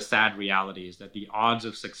sad reality is that the odds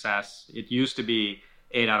of success, it used to be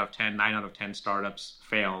 8 out of 10, 9 out of 10 startups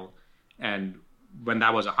fail. And when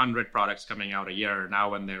that was 100 products coming out a year,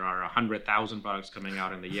 now when there are 100,000 products coming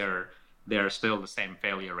out in the year, they're still the same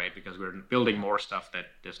failure rate because we're building more stuff that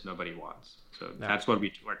just nobody wants. So that's what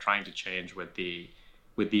we're trying to change with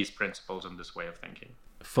these principles and this way of thinking.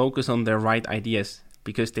 Focus on the right ideas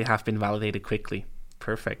because they have been validated quickly.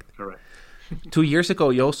 Perfect. Correct. 2 years ago,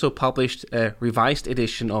 you also published a revised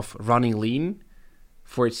edition of Running Lean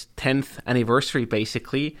for its 10th anniversary,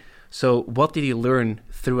 basically. So what did you learn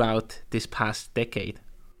throughout this past decade?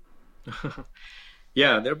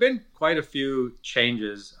 Yeah, there have been quite a few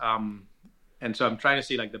changes. And so I'm trying to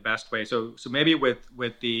see like the best way. So maybe with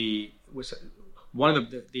one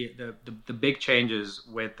of the big changes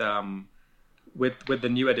with the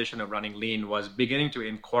new edition of Running Lean was beginning to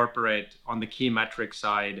incorporate on the key metric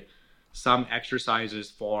side some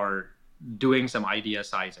exercises for doing some idea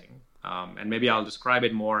sizing. And maybe I'll describe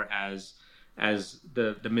it more as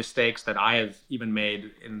the mistakes that I have even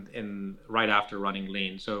made in right after Running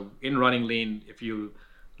Lean. So in Running Lean, if you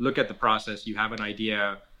look at the process, you have an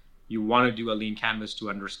idea, you want to do a lean canvas to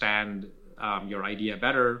understand your idea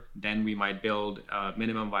better, then we might build a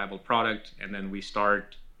minimum viable product, and then we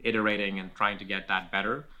start iterating and trying to get that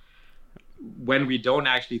better. When we don't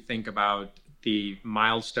actually think about the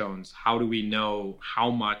milestones, how do we know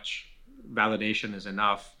how much validation is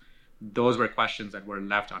enough? Those were questions that were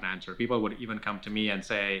left unanswered. People would even come to me and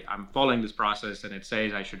say, I'm following this process and it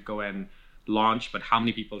says I should go and launch, but how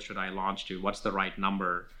many people should I launch to? What's the right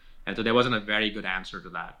number? And so there wasn't a very good answer to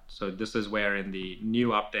that. So this is where in the new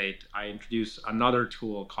update, I introduced another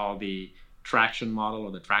tool called the traction model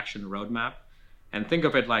or the traction roadmap. And think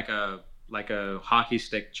of it like a hockey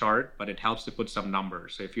stick chart, but it helps to put some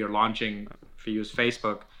numbers. So if you use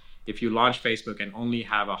Facebook, if you launch Facebook and only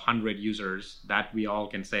have 100 users, that we all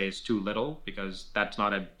can say is too little because that's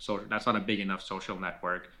not a big enough social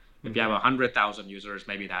network. Mm-hmm. If you have 100,000 users,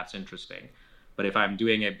 maybe that's interesting. But if I'm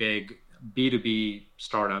doing a big B2B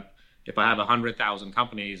startup, if I have 100,000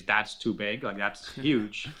 companies, that's too big. Like that's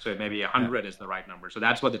huge. So maybe 100 is the right number. So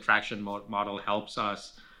that's what the traction model helps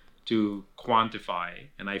us to quantify.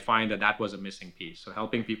 And I find that was a missing piece. So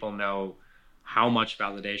helping people know how much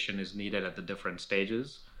validation is needed at the different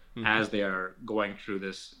stages as they are going through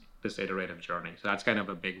this iterative journey. So that's kind of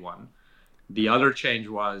a big one. The other change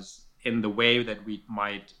was in the way that we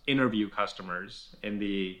might interview customers. In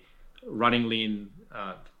the Running Lean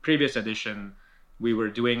previous edition, we were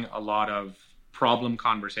doing a lot of problem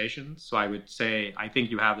conversations. So I would say, I think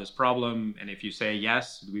you have this problem, and if you say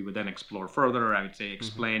yes, we would then explore further. I would say,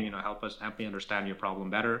 explain, help me understand your problem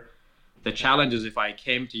better. The challenge is if I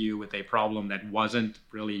came to you with a problem that wasn't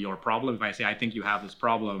really your problem. If I say, I think you have this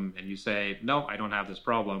problem, and you say, no, I don't have this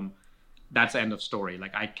problem, that's the end of story.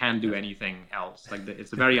 Like, I can't do anything else. Like,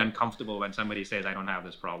 it's very uncomfortable when somebody says, I don't have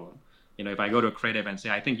this problem. If I go to a creative and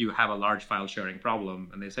say, I think you have a large file sharing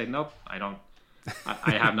problem, and they say, nope, I don't.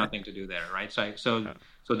 I have nothing to do there, right? So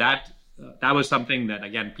that was something that,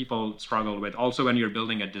 again, people struggled with. Also, when you're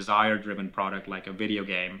building a desire-driven product like a video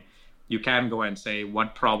game, you can go and say,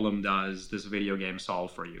 what problem does this video game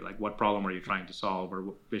solve for you? Like, what problem are you trying to solve? Or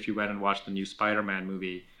if you went and watched the new Spider-Man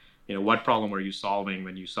movie, what problem were you solving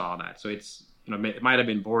when you saw that? So it's, it might have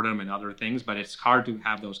been boredom and other things, but it's hard to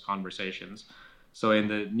have those conversations. So in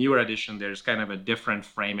the newer edition, there's kind of a different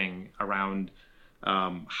framing around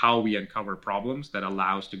how we uncover problems that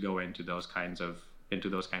allows to go into those kinds of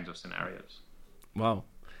scenarios. Wow.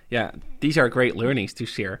 Yeah, these are great learnings to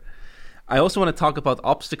share. I also want to talk about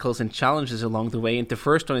obstacles and challenges along the way. And the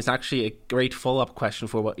first one is actually a great follow-up question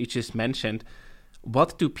for what you just mentioned.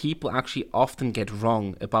 What do people actually often get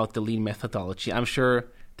wrong about the lean methodology? I'm sure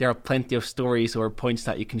there are plenty of stories or points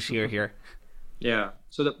that you can share here. Yeah.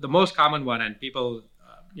 So the most common one, and people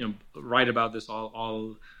write about this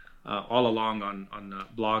all along on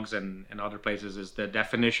blogs and other places, is the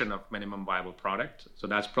definition of minimum viable product. So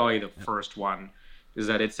that's probably the first one, is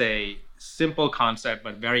that it's a simple concept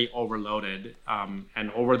but very overloaded.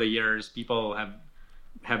 And over the years, people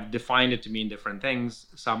have defined it to mean different things.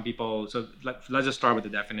 Some people, so let's just start with the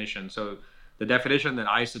definition. So the definition that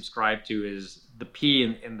I subscribe to is the P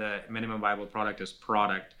in the minimum viable product is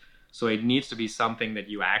product. So it needs to be something that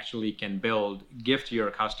you actually can build, give to your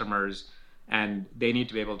customers, and they need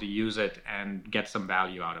to be able to use it and get some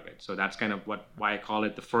value out of it. So that's kind of why I call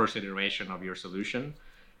it the first iteration of your solution.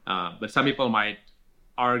 But some people might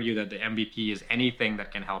argue that the MVP is anything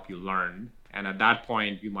that can help you learn. And at that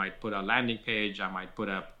point, you might put a landing page, I might put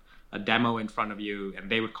up a demo in front of you, and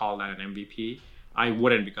they would call that an MVP. I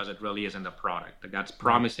wouldn't, because it really isn't a product. Like, that's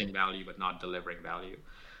promising value, but not delivering value.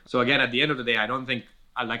 So again, at the end of the day, I don't think,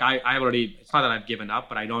 I already, it's not that I've given up,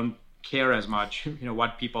 but I don't care as much,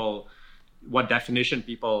 what definition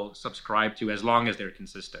people subscribe to, as long as they're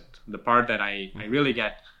consistent. The part that I really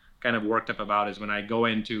get kind of worked up about is when I go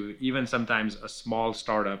into even sometimes a small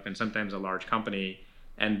startup and sometimes a large company,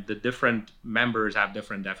 and the different members have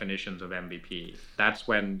different definitions of MVP. That's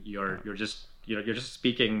when you're just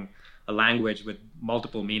speaking a language with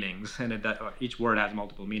multiple meanings, and each word has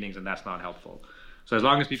multiple meanings, and that's not helpful. So as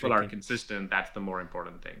long as people are consistent, that's the more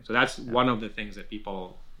important thing. So that's one of the things that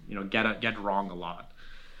people get wrong a lot.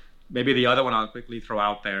 Maybe the other one I'll quickly throw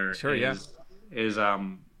out there is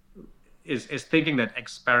thinking that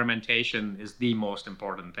experimentation is the most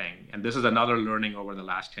important thing. And this is another learning over the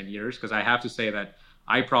last 10 years, because I have to say that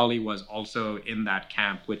I probably was also in that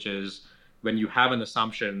camp, which is when you have an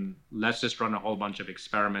assumption, let's just run a whole bunch of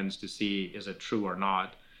experiments to see is it true or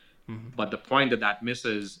not. Mm-hmm. But the point that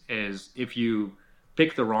misses is if you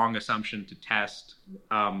pick the wrong assumption to test,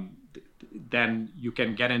 then you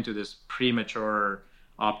can get into this premature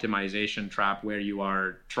optimization trap where you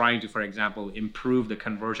are trying to, for example, improve the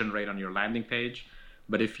conversion rate on your landing page.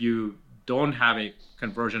 But if you don't have a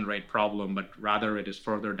conversion rate problem, but rather it is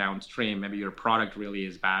further downstream, maybe your product really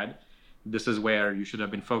is bad, this is where you should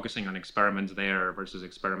have been focusing on experiments there versus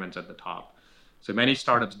experiments at the top. So many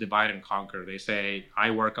startups divide and conquer. They say,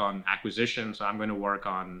 I work on acquisition, so I'm going to work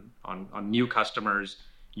on new customers.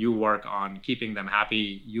 You work on keeping them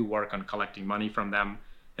happy. You work on collecting money from them.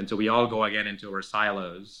 And so we all go again into our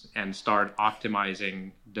silos and start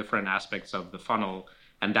optimizing different aspects of the funnel.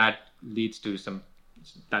 And that leads to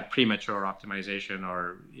that premature optimization,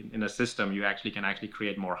 or in a system, you can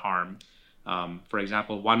create more harm. For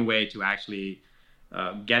example, one way to actually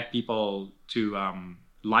get people to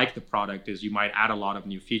like the product is you might add a lot of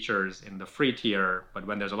new features in the free tier, but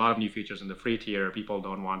when there's a lot of new features in the free tier, people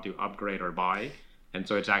don't want to upgrade or buy. And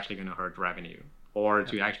so it's actually going to hurt revenue. Or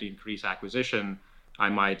to actually increase acquisition, I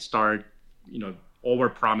might start, over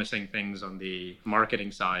promising things on the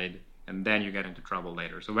marketing side, and then you get into trouble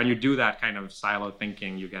later. So when you do that kind of silo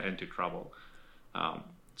thinking, you get into trouble.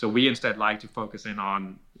 So we instead like to focus in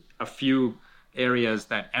on a few areas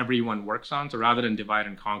that everyone works on. So rather than divide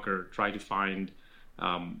and conquer, try to find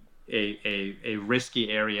a risky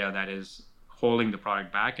area that is holding the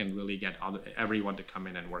product back and really get everyone to come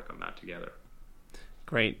in and work on that together.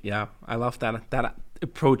 Great. Yeah, I love that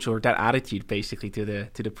approach, or that attitude, basically, to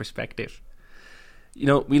the perspective.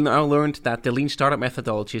 We now learned that the lean startup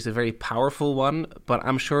methodology is a very powerful one, but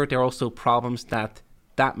I'm sure there are also problems that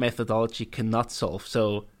that methodology cannot solve.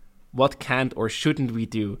 So what can or shouldn't we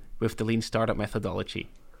do with the lean startup methodology?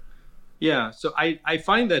 Yeah, so I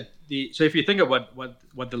find that so if you think of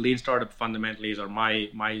what the lean startup fundamentally is, or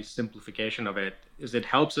my simplification of it, is it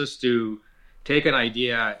helps us to take an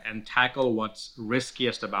idea and tackle what's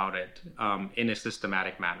riskiest about it in a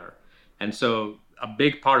systematic manner. And so a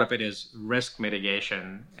big part of it is risk mitigation,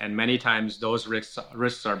 and many times those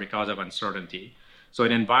risks are because of uncertainty. So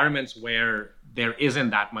in environments where there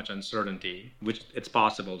isn't that much uncertainty, which it's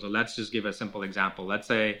possible. So let's just give a simple example. Let's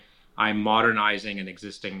say I'm modernizing an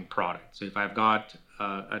existing product. So if I've got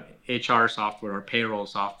an HR software or payroll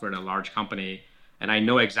software in a large company, and I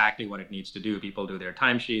know exactly what it needs to do. People do their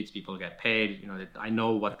timesheets, people get paid. I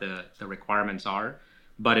know what the requirements are,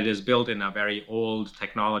 but it is built in a very old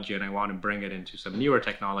technology, and I want to bring it into some newer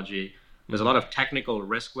technology. There's a lot of technical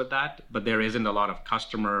risk with that, but there isn't a lot of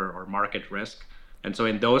customer or market risk. And so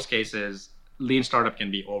in those cases, lean startup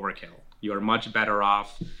can be overkill. You're much better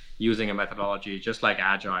off using a methodology just like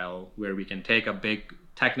Agile, where we can take a big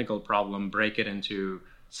technical problem, break it into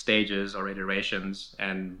stages or iterations,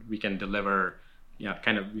 and we can deliver,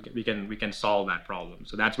 we can solve that problem.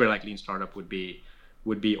 So that's where like lean startup would be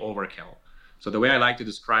overkill. So the way I like to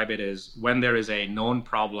describe it is when there is a known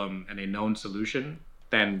problem and a known solution,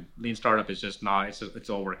 then lean startup is just not, it's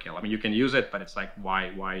overkill. I mean, you can use it, but it's like,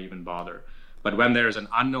 why even bother? But when there is an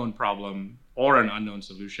unknown problem or an unknown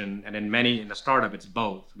solution, and in the startup, it's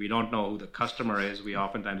both. We don't know who the customer is. We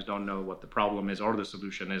oftentimes don't know what the problem is or the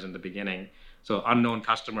solution is in the beginning. So unknown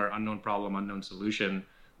customer, unknown problem, unknown solution,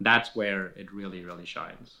 that's where it really, really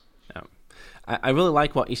shines. Yeah. I really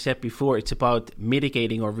like what you said before. It's about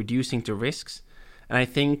mitigating or reducing the risks. And I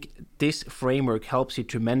think this framework helps you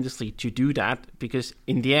tremendously to do that, because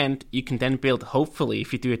in the end, you can then build, hopefully,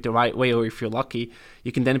 if you do it the right way or if you're lucky,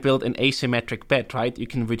 you can then build an asymmetric bet, right? You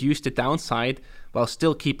can reduce the downside while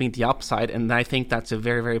still keeping the upside. And I think that's a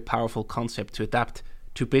very, very powerful concept to adapt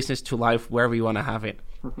to business, to life, wherever you want to have it.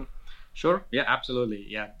 Sure. Yeah, absolutely.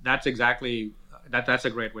 Yeah, that's exactly, that's a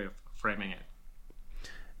great way of framing it.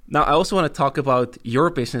 Now, I also want to talk about your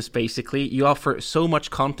business, basically. You offer so much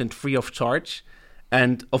content free of charge.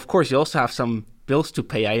 And of course, you also have some bills to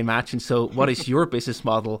pay, I imagine. So what is your business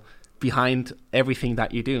model behind everything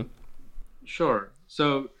that you do? Sure.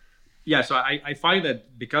 So, yeah, so I find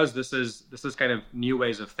that because this is kind of new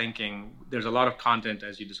ways of thinking, there's a lot of content,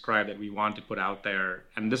 as you described, that we want to put out there.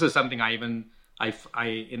 And this is something I in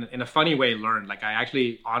a funny way learned. Like, I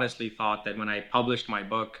actually honestly thought that when I published my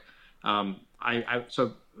book,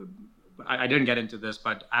 I didn't get into this,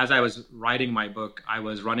 but as I was writing my book, I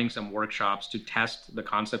was running some workshops to test the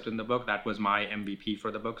concept in the book. That was my MVP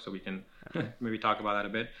for the book, so we can maybe talk about that a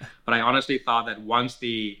bit. But I honestly thought that once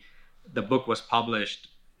the book was published,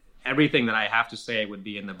 everything that I have to say would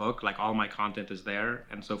be in the book, like all my content is there.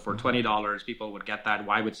 And so for $20, people would get that.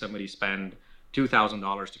 Why would somebody spend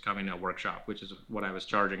 $2,000 to come in a workshop, which is what I was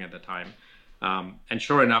charging at the time? And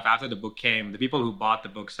sure enough, after the book came, the people who bought the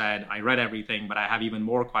book said, I read everything, but I have even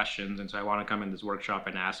more questions. And so I want to come in this workshop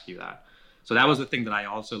and ask you that. So that was the thing that I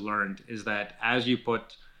also learned, is that as you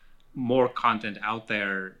put more content out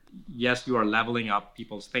there, yes, you are leveling up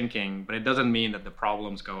people's thinking, but it doesn't mean that the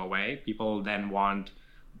problems go away. People then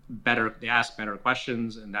they ask better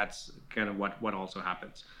questions, and that's kind of what also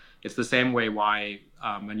happens. It's the same way why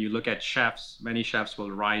when you look at chefs, many chefs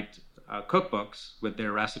will write cookbooks with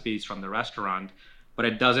their recipes from the restaurant, but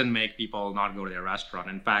it doesn't make people not go to their restaurant.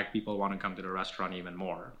 In fact, people want to come to the restaurant even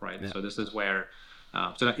more, right? Yeah. So this is where,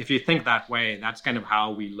 so if you think that way, that's kind of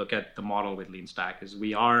how we look at the model with LeanStack, is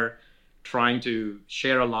we are trying to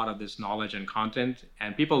share a lot of this knowledge and content,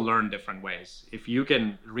 and people learn different ways. If you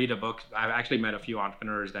can read a book, I've actually met a few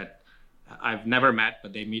entrepreneurs that I've never met,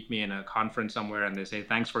 but they meet me in a conference somewhere and they say,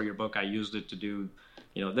 thanks for your book. I used it to do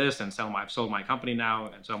this and I've sold my company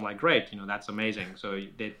now. And so I'm like, great, that's amazing.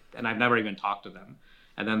 And I've never even talked to them.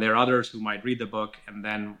 And then there are others who might read the book and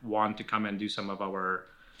then want to come and do some of our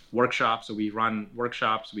workshops. So we run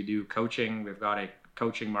workshops, we do coaching. We've got a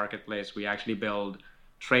coaching marketplace. We actually build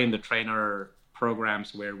train the trainer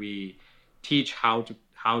programs where we teach how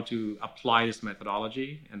to apply this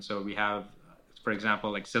methodology. And so we have, for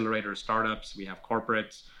example, accelerator startups, we have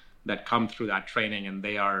corporates that come through that training and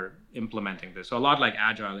they are implementing this. So a lot like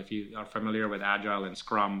Agile, if you are familiar with Agile and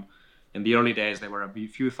Scrum, in the early days, there were a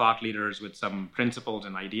few thought leaders with some principles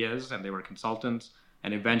and ideas, and they were consultants.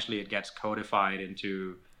 And eventually it gets codified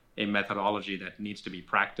into a methodology that needs to be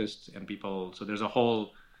practiced. And so there's a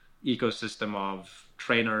whole ecosystem of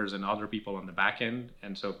trainers and other people on the back end.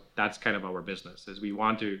 And so that's kind of our business, is we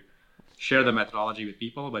want to share the methodology with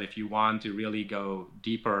people. But if you want to really go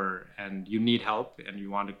deeper and you need help and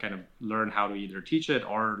you want to kind of learn how to either teach it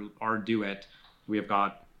or do it, we have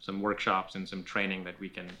got some workshops and some training that we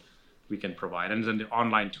can provide. And then the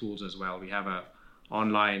online tools as well. We have a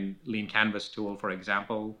online Lean Canvas tool, for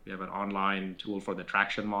example. We have an online tool for the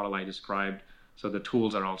traction model I described. So the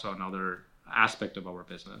tools are also another aspect of our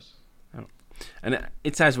business. Oh. And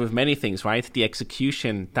it's as with many things, right? The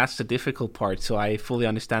execution, that's the difficult part. So I fully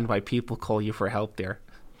understand why people call you for help there.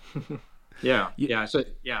 Yeah. So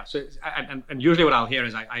usually what I'll hear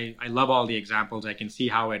is I love all the examples. I can see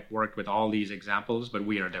how it worked with all these examples, but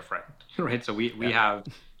we are different, right? So we have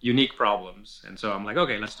unique problems. And so I'm like,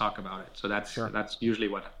 okay, let's talk about it. So that's usually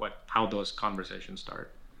how those conversations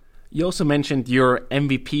start. You also mentioned your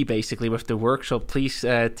MVP basically with the workshop. Please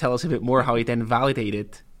tell us a bit more how you then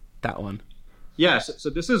validated that one. Yes. So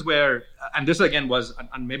this is where, and this again was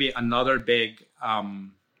maybe another big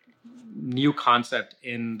new concept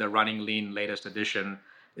in the Running Lean latest edition,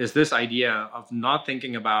 is this idea of not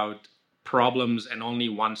thinking about problems and only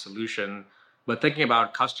one solution, but thinking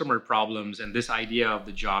about customer problems and this idea of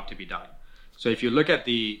the job to be done. So if you look at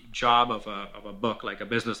the job of a book, like a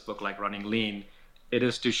business book like Running Lean, it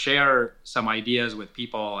is to share some ideas with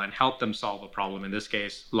people and help them solve a problem. In this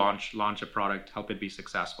case, launch a product, help it be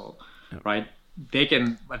successful, right? They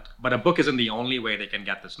can, but a book isn't the only way they can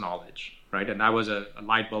get this knowledge, right? And that was a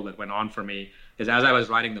light bulb that went on for me, is as I was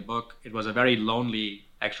writing the book, it was a very lonely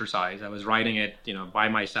exercise. I was writing it, by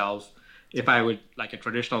myself. If I would, like a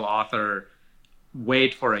traditional author,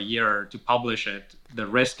 wait for a year to publish it, the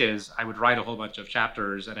risk is I would write a whole bunch of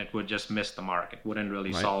chapters and it would just miss the mark. It wouldn't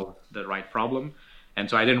really solve the right problem. And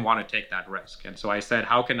so I didn't want to take that risk. And so I said,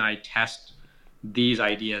 how can I test these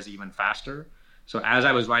ideas even faster? So as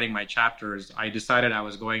I was writing my chapters, I decided I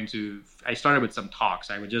started with some talks.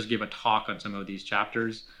 I would just give a talk on some of these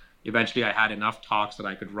chapters. Eventually, I had enough talks that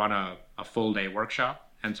I could run a full day workshop.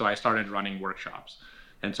 And so I started running workshops.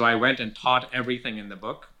 And so I went and taught everything in the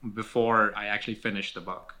book before I actually finished the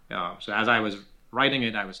book. So as I was writing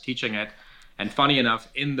it, I was teaching it. And funny enough,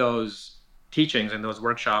 in those teachings, in those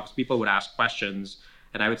workshops, people would ask questions.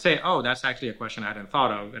 And I would say, oh, that's actually a question I hadn't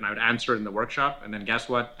thought of. And I would answer it in the workshop. And then guess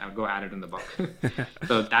what? I would go add it in the book.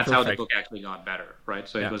 So that's how the book actually got better, right?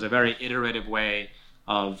 So it was a very iterative way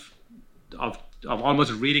of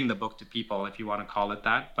almost reading the book to people, if you want to call it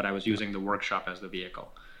that. But I was using the workshop as the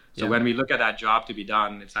vehicle. So when we look at that job to be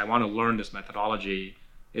done, I want to learn this methodology.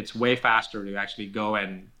 It's way faster to actually go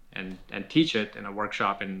and teach it in a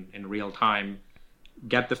workshop in real time,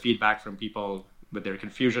 get the feedback from people with their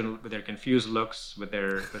confusion, with their confused looks, with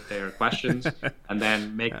their questions, and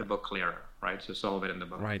then make the book clearer, right? So solve it in the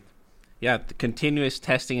book. Right. Yeah, the continuous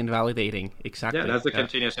testing and validating. Exactly. Yeah, that's the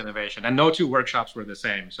continuous innovation. And no two workshops were the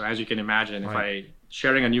same. So as you can imagine, if I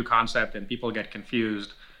sharing a new concept and people get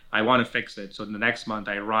confused, I want to fix it. So the next month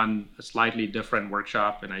I run a slightly different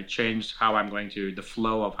workshop and I change the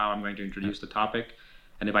flow of how I'm going to introduce the topic.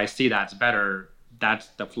 And if I see that's better, that's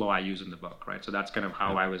the flow I use in the book, right? So that's kind of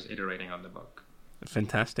how I was iterating on the book.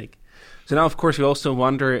 Fantastic. So now, of course, we also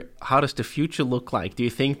wonder, how does the future look like? Do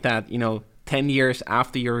you think that, 10 years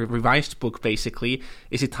after your revised book, basically,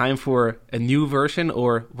 is it time for a new version,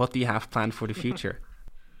 or what do you have planned for the future?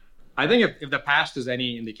 I think if the past is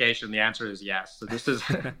any indication, the answer is yes. So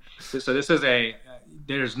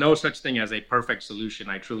there's no such thing as a perfect solution.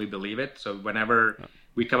 I truly believe it. So whenever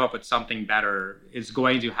we come up with something better, it's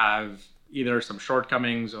going to have either some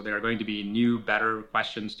shortcomings or there are going to be new, better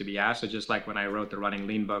questions to be asked. So just like when I wrote the Running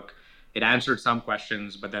Lean book, it answered some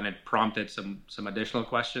questions, but then it prompted some additional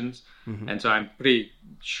questions. Mm-hmm. And so I'm pretty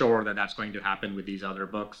sure that that's going to happen with these other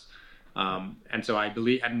books. And so I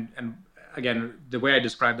believe, and again, the way I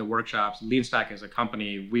describe the workshops, LeanStack as a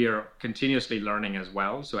company, we are continuously learning as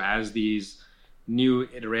well. So as these new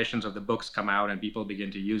iterations of the books come out and people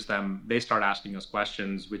begin to use them, they start asking us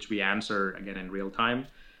questions, which we answer again in real time,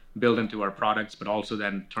 build into our products, but also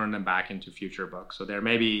then turn them back into future books. So there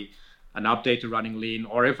may be an update to Running Lean,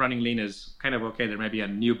 or if Running Lean is kind of okay, there may be a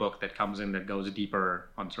new book that comes in that goes deeper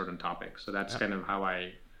on certain topics. So that's kind of how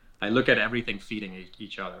I look at everything feeding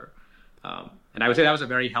each other. And I would say that was a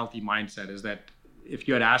very healthy mindset, is that if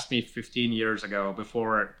you had asked me 15 years ago,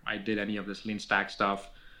 before I did any of this LeanStack stuff,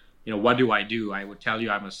 what do? I would tell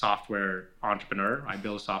you I'm a software entrepreneur. I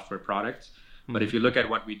build software products. Mm-hmm. But if you look at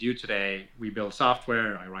what we do today, we build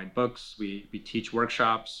software, I write books, we teach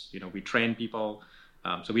workshops, we train people.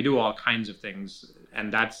 So we do all kinds of things.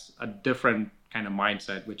 And that's a different kind of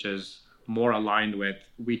mindset, which is more aligned with,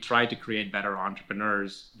 we try to create better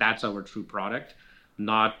entrepreneurs. That's our true product,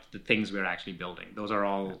 not the things we're actually building. Those are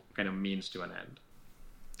all kind of means to an end.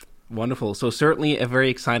 Wonderful. So certainly a very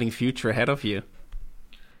exciting future ahead of you.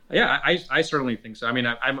 Yeah, I certainly think so. I mean,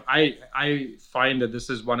 I find that this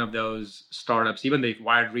is one of those startups. Even the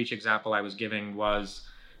Wired Reach example I was giving was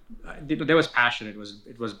there was passion. It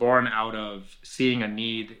was born out of seeing a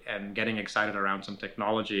need and getting excited around some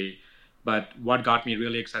technology. But what got me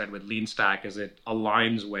really excited with LeanStack is it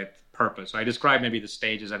aligns with purpose. So I describe maybe the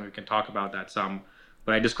stages, and we can talk about that some.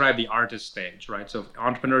 But I describe the artist stage, right? So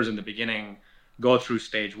entrepreneurs in the beginning go through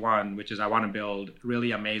stage one, which is I want to build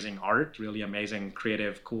really amazing art, really amazing,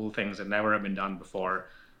 creative, cool things that never have been done before.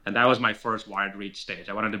 And that was my first Wired Reach stage.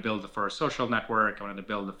 I wanted to build the first social network. I wanted to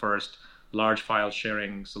build the first large file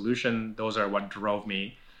sharing solution. Those are what drove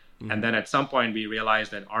me. Mm-hmm. And then at some point, we realized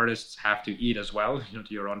that artists have to eat as well, to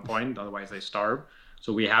your own point, otherwise they starve.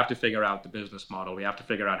 So we have to figure out the business model. We have to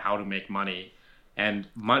figure out how to make money. And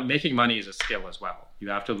making money is a skill as well. You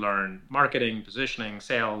have to learn marketing, positioning,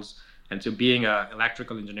 sales. And so being an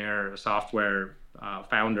electrical engineer, a software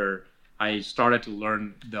founder, I started to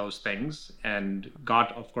learn those things and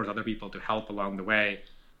got, of course, other people to help along the way.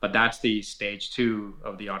 But that's the stage two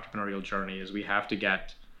of the entrepreneurial journey, is we have to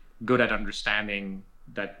get good at understanding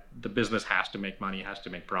that the business has to make money, has to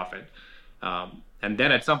make profit. And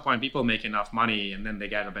then at some point, people make enough money and then they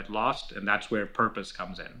get a bit lost. And that's where purpose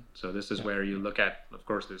comes in. So this is where you look at, of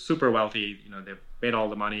course, the super wealthy, they've made all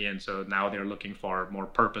the money. And so now they're looking for more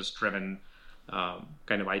purpose-driven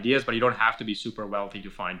kind of ideas. But you don't have to be super wealthy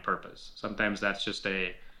to find purpose. Sometimes that's just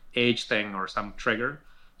a age thing or some trigger.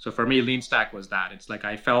 So for me, LeanStack was that. It's like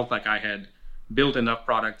I felt like I had built enough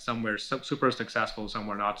product somewhere super successful,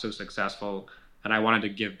 somewhere not so successful. And I wanted to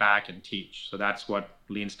give back and teach. So that's what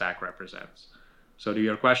LeanStack represents. So to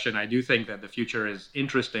your question, I do think that the future is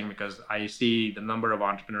interesting because I see the number of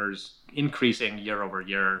entrepreneurs increasing year over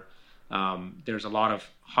year. There's a lot of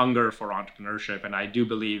hunger for entrepreneurship, and I do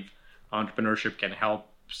believe entrepreneurship can help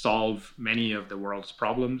solve many of the world's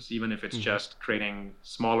problems, even if it's just creating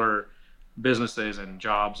smaller businesses and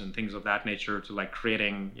jobs and things of that nature, to like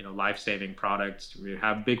creating, life-saving products. We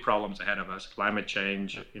have big problems ahead of us: climate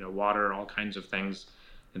change, water, all kinds of things.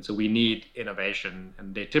 And so we need innovation,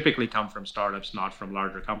 and they typically come from startups, not from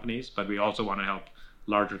larger companies, but we also want to help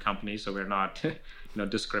larger companies, so we're not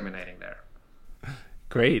discriminating there.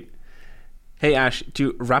 Great. Hey, Ash,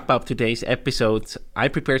 to wrap up today's episode, I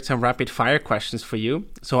prepared some rapid fire questions for you.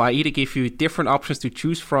 So I either give you different options to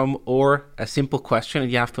choose from or a simple question and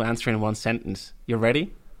you have to answer in one sentence. You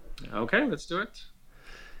ready? Okay, let's do it.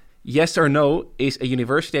 Yes or no, is a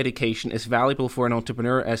university education as valuable for an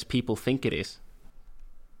entrepreneur as people think it is?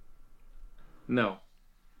 No.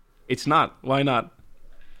 It's not. Why not?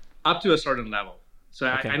 Up to a certain level. So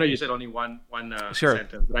okay. I know you said only one sure.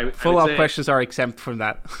 sentence. But follow-up questions are exempt from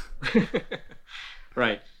that.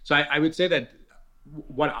 Right. So I would say that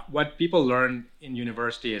what people learn in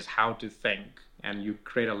university is how to think, and you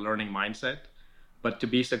create a learning mindset. But to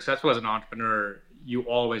be successful as an entrepreneur, you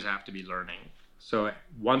always have to be learning. So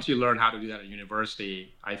once you learn how to do that at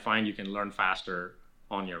university, I find you can learn faster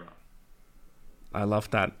on your own. I love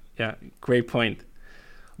that. Yeah, great point.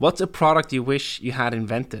 What's a product you wish you had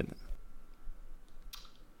invented?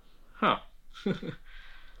 Huh.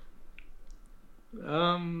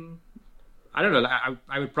 I don't know.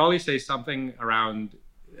 I would probably say something around.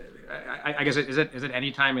 I guess is it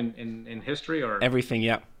any time in history or everything?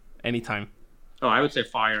 Yeah, anytime. Oh, I would say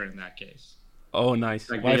fire in that case. Oh, nice.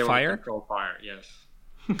 Like why fire? Control fire. Yes.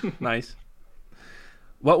 Nice.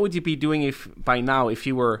 What would you be doing if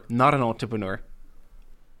you were not an entrepreneur?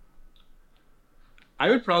 I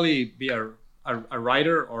would probably be a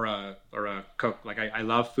writer or a cook. Like I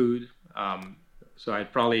love food, so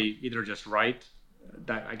I'd probably either just write.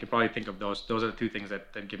 That I could probably think of those. Those are the two things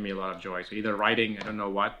that give me a lot of joy. So either writing, I don't know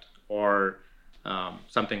what, or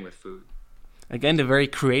something with food. Again, the very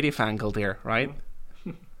creative angle there, right?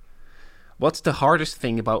 What's the hardest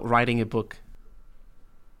thing about writing a book?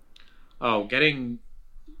 Oh,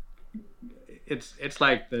 it's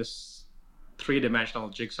like this 3-dimensional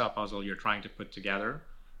jigsaw puzzle you're trying to put together.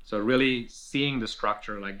 So really seeing the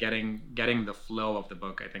structure, like getting the flow of the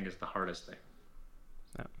book, I think is the hardest thing.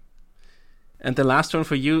 Yeah. And the last one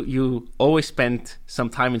for you, you always spend some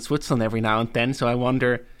time in Switzerland every now and then. So I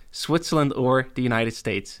wonder, Switzerland or the United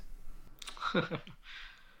States?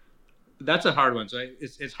 That's a hard one. So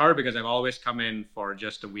it's hard because I've always come in for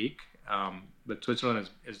just a week. But Switzerland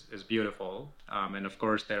is beautiful. And of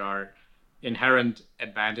course, there are inherent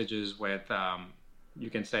advantages with, you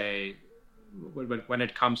can say, when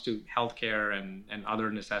it comes to healthcare and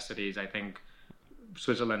other necessities, I think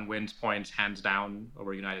Switzerland wins points hands down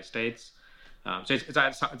over United States. So it's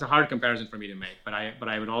a hard comparison for me to make. But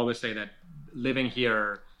I would always say that living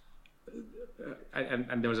here,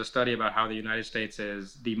 and there was a study about how the United States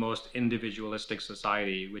is the most individualistic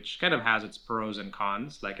society, which kind of has its pros and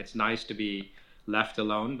cons. Like, it's nice to be left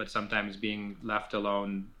alone, but sometimes being left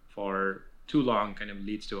alone for too long kind of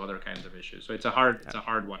leads to other kinds of issues. So it's a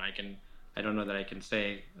hard one. I don't know that I can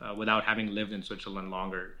say without having lived in Switzerland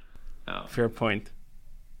longer. Fair point.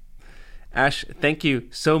 Ash, thank you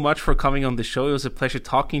so much for coming on the show. It was a pleasure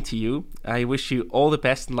talking to you. I wish you all the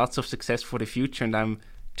best and lots of success for the future. And I'm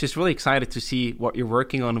just really excited to see what you're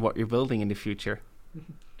working on, what you're building in the future.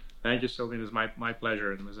 Thank you, Sylvian. It was my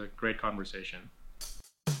pleasure, and it was a great conversation.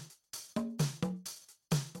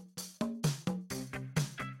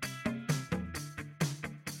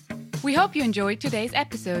 We hope you enjoyed today's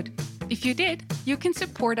episode. If you did, you can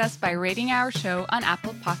support us by rating our show on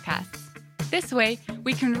Apple Podcasts. This way,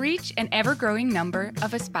 we can reach an ever-growing number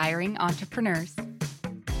of aspiring entrepreneurs.